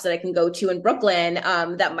shops that I can go to in Brooklyn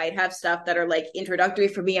that might have stuff that are like introductory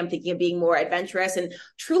for me? I'm thinking of being more adventurous." And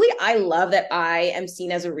truly, I love that I am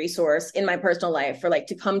seen as a resource in my personal life for like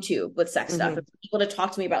to come to with sex stuff and Hmm. people to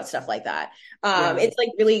talk to me about stuff like that. Yeah. It's like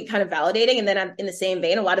really kind of validating. And then I'm in the same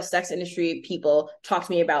vein, a lot of sex industry people talk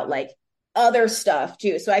to me about like other stuff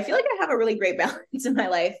too. So I feel like I have a really great balance in my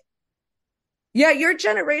life. Yeah, your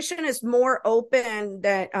generation is more open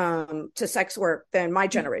to sex work than my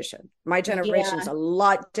generation. My generation's Yeah. a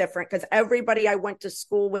lot different because everybody I went to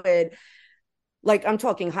school with, like I'm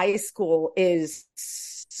talking high school, is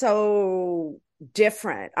so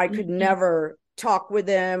different. I could Mhm. never talk with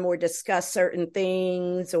them or discuss certain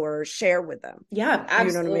things or share with them. Yeah, You know what I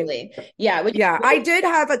mean? absolutely. Yeah, which Yeah, I did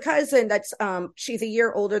have a cousin that's she's a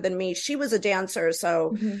year older than me. She was a dancer,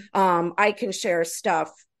 so Mhm. I can share stuff.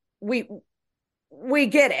 We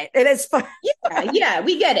get it. It is fun. Yeah, yeah,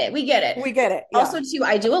 we get it. We get it. We get it. Also, Yeah. too,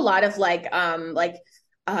 I do a lot of like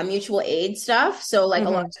mutual aid stuff. So like a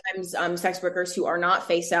lot Hmm. of times sex workers who are not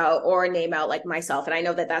face out or name out like myself, and I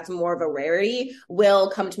know that that's more of a rarity, will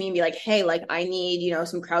come to me and be like, "Hey, like I need,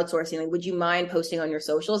 some crowdsourcing. Like, would you mind posting on your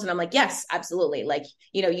socials?" And I'm like, "Yes, absolutely." Like,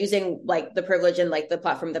 using like the privilege and like the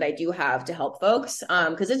platform that I do have to help folks.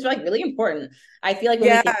 Because it's like really important. I feel like when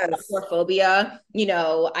we think Yes. about phobia,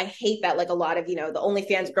 I hate that like a lot of, the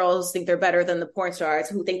OnlyFans girls think they're better than the porn stars,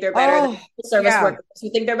 who think they're better than Oh, the service yeah. workers, who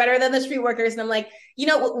think they're better than the street workers. And I'm like,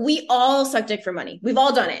 we all suck dick for money. We've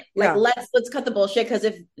all done it. Like Yeah. let's cut the bullshit, because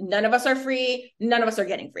if none of us are free, none of us are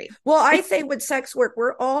getting free. Well, I say with sex work,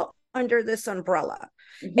 we're all under this umbrella.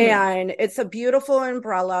 Mm-hmm. And it's a beautiful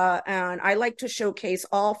umbrella. And I like to showcase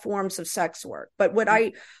all forms of sex work. But what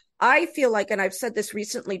I feel like, and I've said this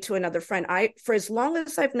recently to another friend, for as long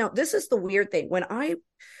as I've known, this is the weird thing.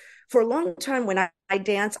 For a long time when I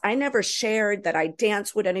dance, I never shared that I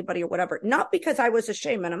dance with anybody or whatever. Not because I was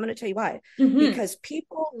ashamed, and I'm going to tell you why. Mm-hmm. Because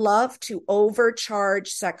people love to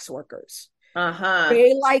overcharge sex workers. Uh-huh.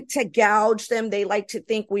 They like to gouge them. They like to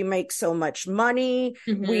think we make so much money.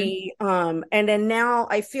 Mm-hmm. And then now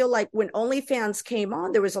I feel like when OnlyFans came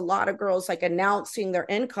on, there was a lot of girls like announcing their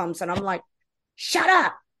incomes, and I'm like, shut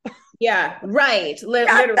up, Yeah, right. shut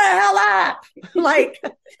Literally. the hell up. Like,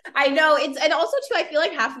 I know and also too, I feel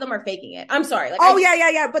like half of them are faking it. I'm sorry. Like oh, I yeah, yeah,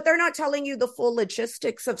 yeah. But they're not telling you the full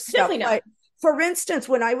logistics of stuff. definitely not. But for instance,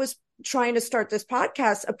 when I was trying to start this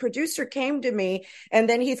podcast, a producer came to me and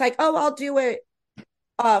then he's like, oh, I'll do it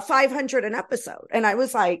 500 an episode. And I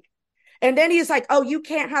was like, and then he's like, oh, you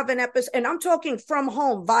can't have an episode. And I'm talking from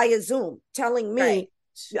home via Zoom, telling Right. me.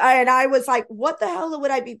 And I was like, what the hell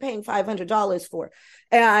would I be paying $500 for?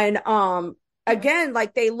 And again,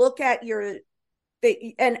 like they look at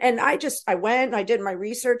and I went and I did my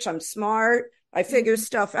research. I'm smart. I figure Mhm.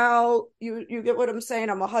 stuff out. You get what I'm saying?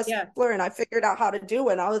 I'm a Yeah, hustler and I figured out how to do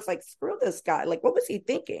it. And I was like, screw this guy. Like, what was he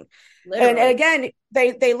thinking? And literally. again,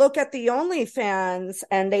 they look at the OnlyFans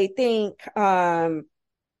and they think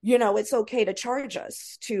it's okay to charge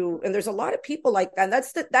us to, and there's a lot of people like that. And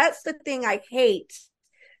that's the thing I hate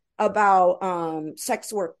about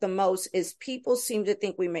sex work the most is people seem to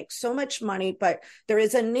think we make so much money, but there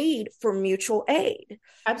is a need for mutual aid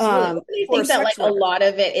Absolutely. What do you for think that like sex a workers. lot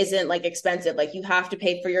of it isn't like expensive? Like you have to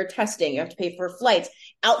pay for your testing, you have to pay for flights,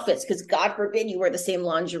 outfits, because God forbid you wear the same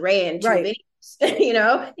lingerie in two Right. videos.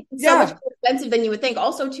 It's so much Yeah. more expensive than you would think.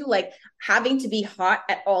 Also, too, like having to be hot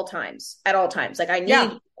at all times, at all times. Like I Yeah.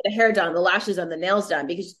 need the hair done, the lashes done, the nails done,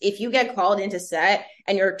 because if you get called into set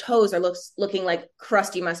and your toes are looking like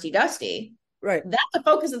crusty, musty, dusty, Right. that's the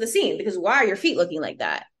focus of the scene. Because why are your feet looking like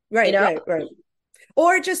that? You Right. know? Right. Right.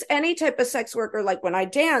 Or just any type of sex worker. Like when I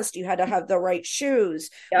danced, you had to have the right shoes.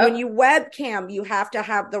 When Yep. you webcam, you have to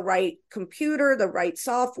have the right computer, the right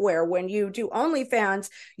software. When you do OnlyFans,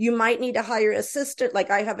 you might need to hire an assistant. Like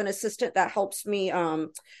I have an assistant that helps me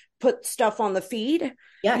put stuff on the feed.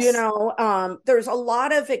 Yes. There's a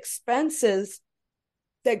lot of expenses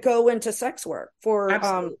that go into sex work for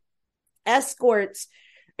Absolutely. escorts.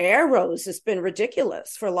 Arrows has been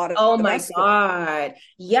ridiculous for a lot Oh of my escorts. God.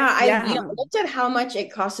 Yeah, I Yeah. looked at how much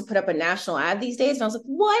it costs to put up a national ad these days, and I was like,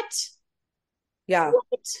 what? Yeah.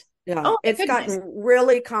 What? Yeah, Oh my it's goodness. gotten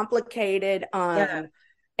really complicated. Yeah.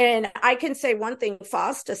 And I can say one thing: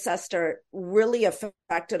 FOSTA Sester really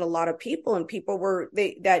affected a lot of people, and people were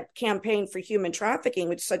that campaign for human trafficking,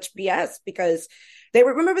 which is such BS because they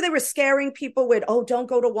were scaring people with, oh, don't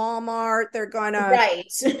go to Walmart, they're gonna. Right.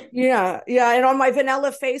 Yeah, yeah. And on my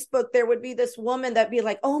vanilla Facebook, there would be this woman that'd be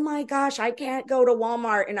like, oh my gosh, I can't go to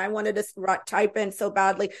Walmart. And I wanted to type in so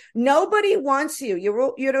badly. Nobody wants you. You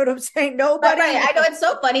know what I'm saying? Right, Nobody right. I know wants. it's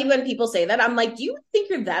so funny when people say that. I'm like, do you think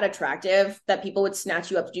you're that attractive that people would snatch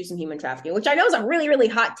you up to do some human trafficking? Which I know is a really, really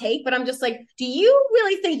hot take, but I'm just like, do you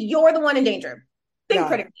really think you're the one in danger? Think Yeah,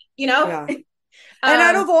 critically, you know? yeah. And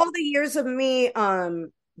out Um, of all the years of me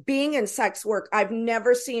being in sex work, I've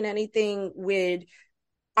never seen anything with,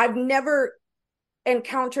 I've never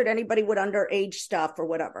encountered anybody with underage stuff or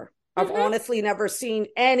whatever. I've mhm. honestly never seen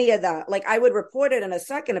any of that. Like I would report it in a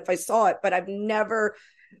second if I saw it, but I've never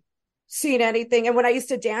seen anything. And when I used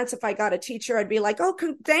to dance, if I got a teacher, I'd be like, oh,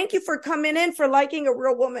 thank you for coming in, for liking a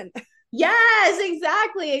real woman. Yes,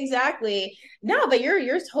 exactly, exactly. No, but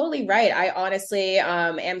you're totally right. I honestly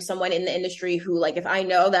am someone in the industry who like if I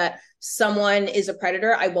know that someone is a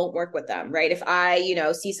predator, I won't work with them, right? If I,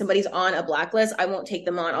 see somebody's on a blacklist, I won't take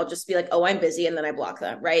them on. I'll just be like, "Oh, I'm busy," and then I block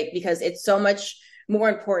them, right? Because it's so much more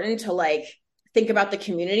important to like think about the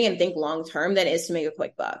community and think long term than it is to make a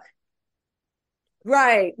quick buck.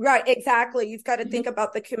 Right, right, exactly. You've got to Mhm. think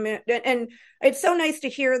about the community, and it's so nice to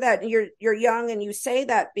hear that you're young and you say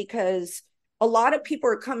that because a lot of people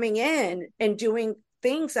are coming in and doing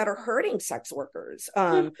things that are hurting sex workers,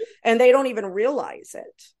 and they don't even realize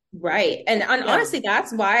it. Right. And Yeah, honestly,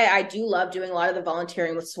 that's why I do love doing a lot of the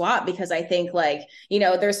volunteering with SWAT because I think like,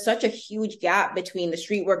 there's such a huge gap between the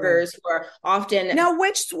street right. workers who are often Now,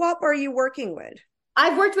 which swap are you working with?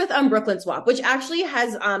 I've worked with Brooklyn Swap, which actually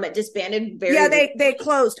has disbanded very Yeah, they recently.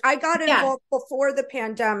 closed. I got Yeah. involved before the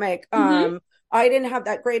pandemic. Hmm. I didn't have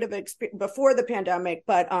that great of experience before the pandemic,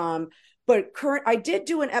 but current I did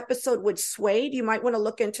do an episode with Suede. You might want to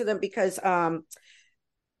look into them because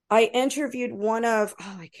I interviewed one of,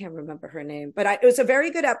 oh, I can't remember her name, but it was a very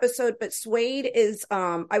good episode. But Suede is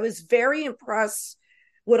I was very impressed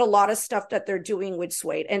with a lot of stuff that they're doing with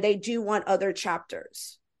Suede, and they do want other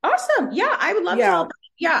chapters. Awesome. Yeah, I would love to Yeah. help.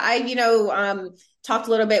 Yeah, I, talked a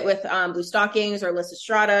little bit with Blue Stockings or Lissa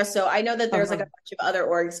Strata. So I know that there's like a Uh-huh. bunch of other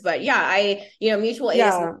orgs, but yeah, mutual aid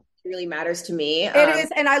is something Yeah. that really matters to me. It is,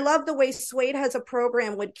 and I love the way Suede has a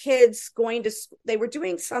program with kids going to. They were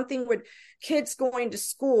doing something with kids going to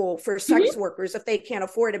school for sex Mhm. workers if they can't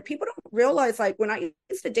afford it. People don't realize, like when I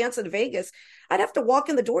used to dance in Vegas, I'd have to walk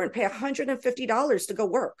in the door and pay $150 to go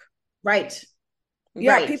work. Right.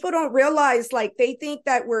 Yeah, Right. people don't realize, like they think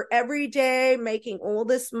that we're every day making all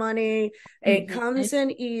this money. It Mhm. comes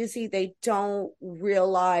in easy. They don't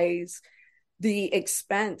realize the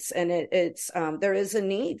expense, and it's there is a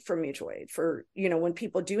need for mutual aid for when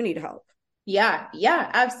people do need help. Yeah, yeah,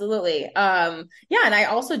 absolutely. Yeah, and I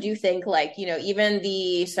also do think like, even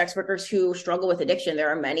the sex workers who struggle with addiction, there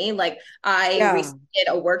are many. Like I Yeah, recently did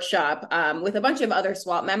a workshop with a bunch of other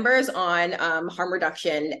SWAT members on harm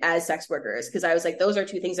reduction as sex workers because I was like, those are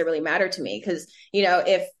two things that really matter to me. Because,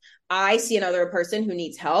 if I see another person who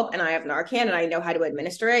needs help and I have Narcan and I know how to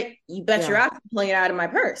administer it, you bet your yeah. ass I'm pulling it out of my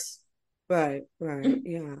purse. Right, right. Mhm.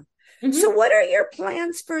 Yeah. So Mhm. what are your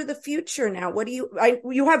plans for the future now? What do you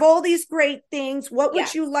have all these great things. What Yeah.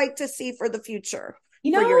 would you like to see for the future for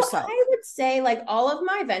yourself? I would say like all of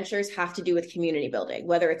my ventures have to do with community building,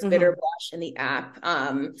 whether it's Bitter Hmm. Blush and the app,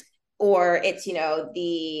 or it's,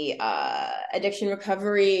 the addiction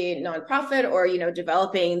recovery nonprofit, or,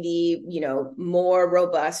 developing the, more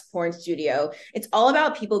robust porn studio. It's all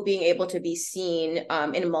about people being able to be seen in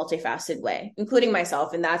a multifaceted way, including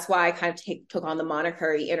myself. And that's why I kind of took on the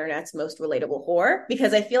moniker the internet's most relatable whore,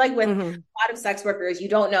 because I feel like with Mm-hmm. a lot of sex workers, you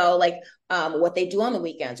don't know like what they do on the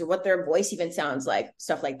weekends or what their voice even sounds like,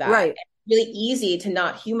 stuff like that. Right. Really easy to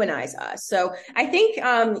not humanize us. So I think,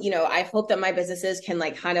 I hope that my businesses can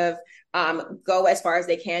like kind of go as far as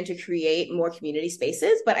they can to create more community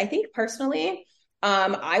spaces. But I think personally,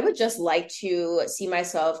 I would just like to see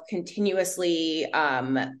myself continuously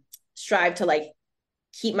strive to like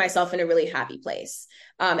keep myself in a really happy place,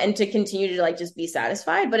 and to continue to like just be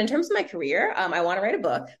satisfied. But in terms of my career, I want to write a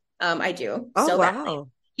book. I do Oh, so badly. wow.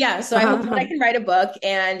 Yeah, so I hope that I can write a book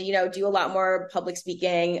and, do a lot more public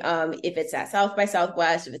speaking, if it's at South by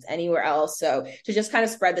Southwest, if it's anywhere else. So to just kind of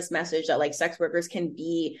spread this message that like sex workers can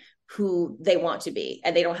be who they want to be,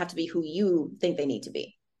 and they don't have to be who you think they need to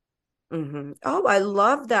be. Mm-hmm. Oh, I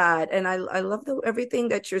love that. And I love everything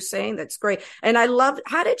that you're saying. That's great. And I love,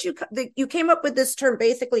 how did you came up with this term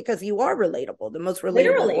basically because you are relatable, the most relatable.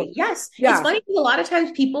 Literally, yes. It's Yeah. funny because a lot of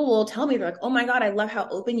times people will tell me, they're like, oh my God, I love how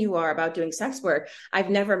open you are about doing sex work. I've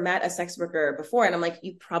never met a sex worker before. And I'm like,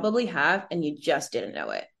 you probably have, and you just didn't know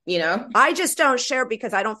it, you know? I just don't share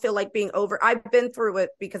because I don't feel like being I've been through it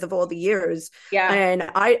because of all the years. Yeah.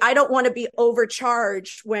 And I don't want to be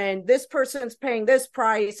overcharged when this person's paying this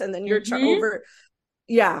price and then you're Mm-hmm. over.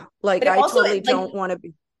 Yeah. Like But it I also, totally like, don't want to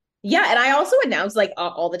be. yeah, and I also announce like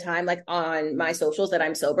all the time, like on my socials, that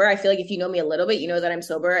I'm sober. I feel like if you know me a little bit, you know that I'm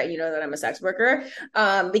sober and you know that I'm a sex worker,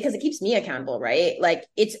 because it keeps me accountable, right? Like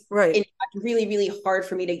it's Right. in fact really, really hard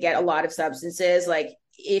for me to get a lot of substances, like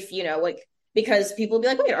if like because people will be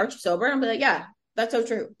like, "Wait, aren't you sober?" And I'll be like, "Yeah, that's so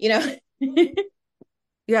true," you know.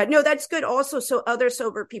 Yeah, no, that's good also. So other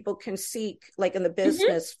sober people can seek, like in the Mhm.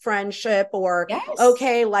 business, friendship, or, Yes.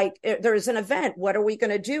 okay, like there's an event. What are we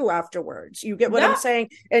going to do afterwards? You get what I'm Yeah. saying?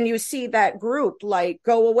 And you see that group like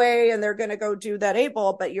go away and they're going to go do that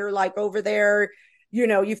A-ball, but you're like over there,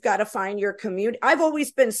 you've got to find your community. I've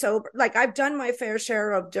always been sober. Like I've done my fair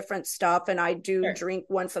share of different stuff and I do Sure. drink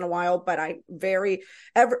once in a while, but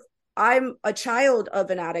ever, I'm a child of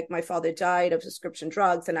an addict. My father died of prescription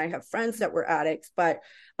drugs, and I have friends that were addicts. But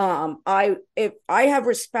if I have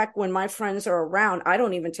respect when my friends are around, I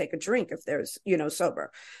don't even take a drink if there's sober.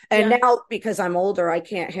 And Yeah. now because I'm older, I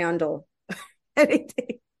can't handle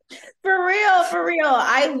anything. For real, for real.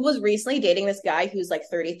 I was recently dating this guy who's like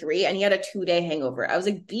 33 and he had a 2 day hangover. I was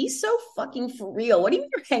like, be so fucking for real. What do you mean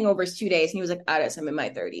your hangover's 2 days? And he was like, Addis, I'm in my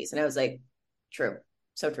 30s. And I was like, true.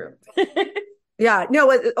 So true. Yeah,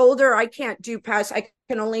 no, older, I can't do past. I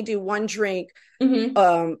can only do one drink.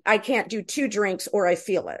 Mm-hmm. I can't do two drinks or I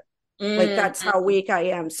feel it. Like that's how Mm-hmm. weak I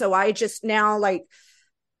am. So I just now like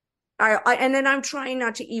and then I'm trying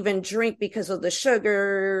not to even drink because of the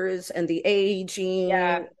sugars and the Yeah. aging,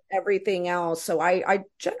 everything else. So I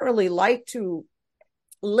generally like to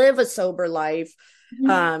live a sober life.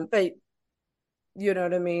 Mhm. But you know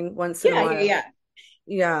what I mean? Once in a Yeah, yeah, while. yeah.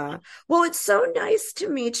 Yeah. Well, it's so nice to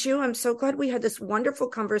meet you. I'm so glad we had this wonderful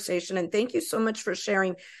conversation. And thank you so much for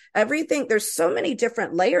sharing everything. There's so many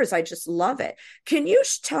different layers. I just love it. Can you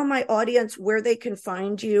tell my audience where they can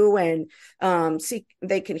find you and see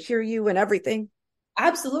they can hear you and everything?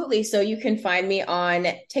 Absolutely. So you can find me on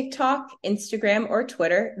TikTok, Instagram, or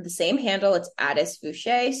Twitter. The same handle. It's Addis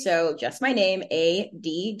Fouche. So just my name,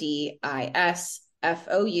 ADDISFOUCHE.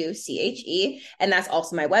 And that's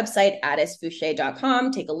also my website,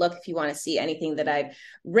 addisfouche.com. Take a look if you want to see anything that I've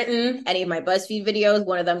written, any of my BuzzFeed videos.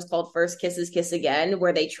 One of them is called First Kisses Kiss Again,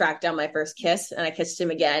 where they tracked down my first kiss and I kissed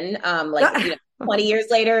him again. 20 years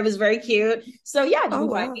later. It was very cute. So yeah, you Oh, can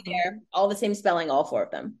find me wow. there. All the same spelling, all four of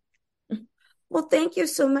them. Well, thank you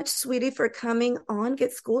so much, sweetie, for coming on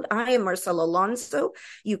Get Schooled. I am Marcella Alonso.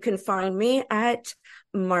 You can find me at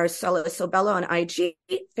Marcella Sobella on IG,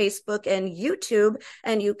 Facebook, and YouTube.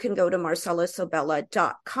 And you can go to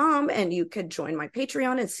marcellasobella.com and you can join my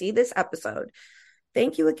Patreon and see this episode.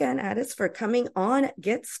 Thank you again, Addis, for coming on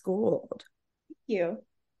Get Schooled. Thank you.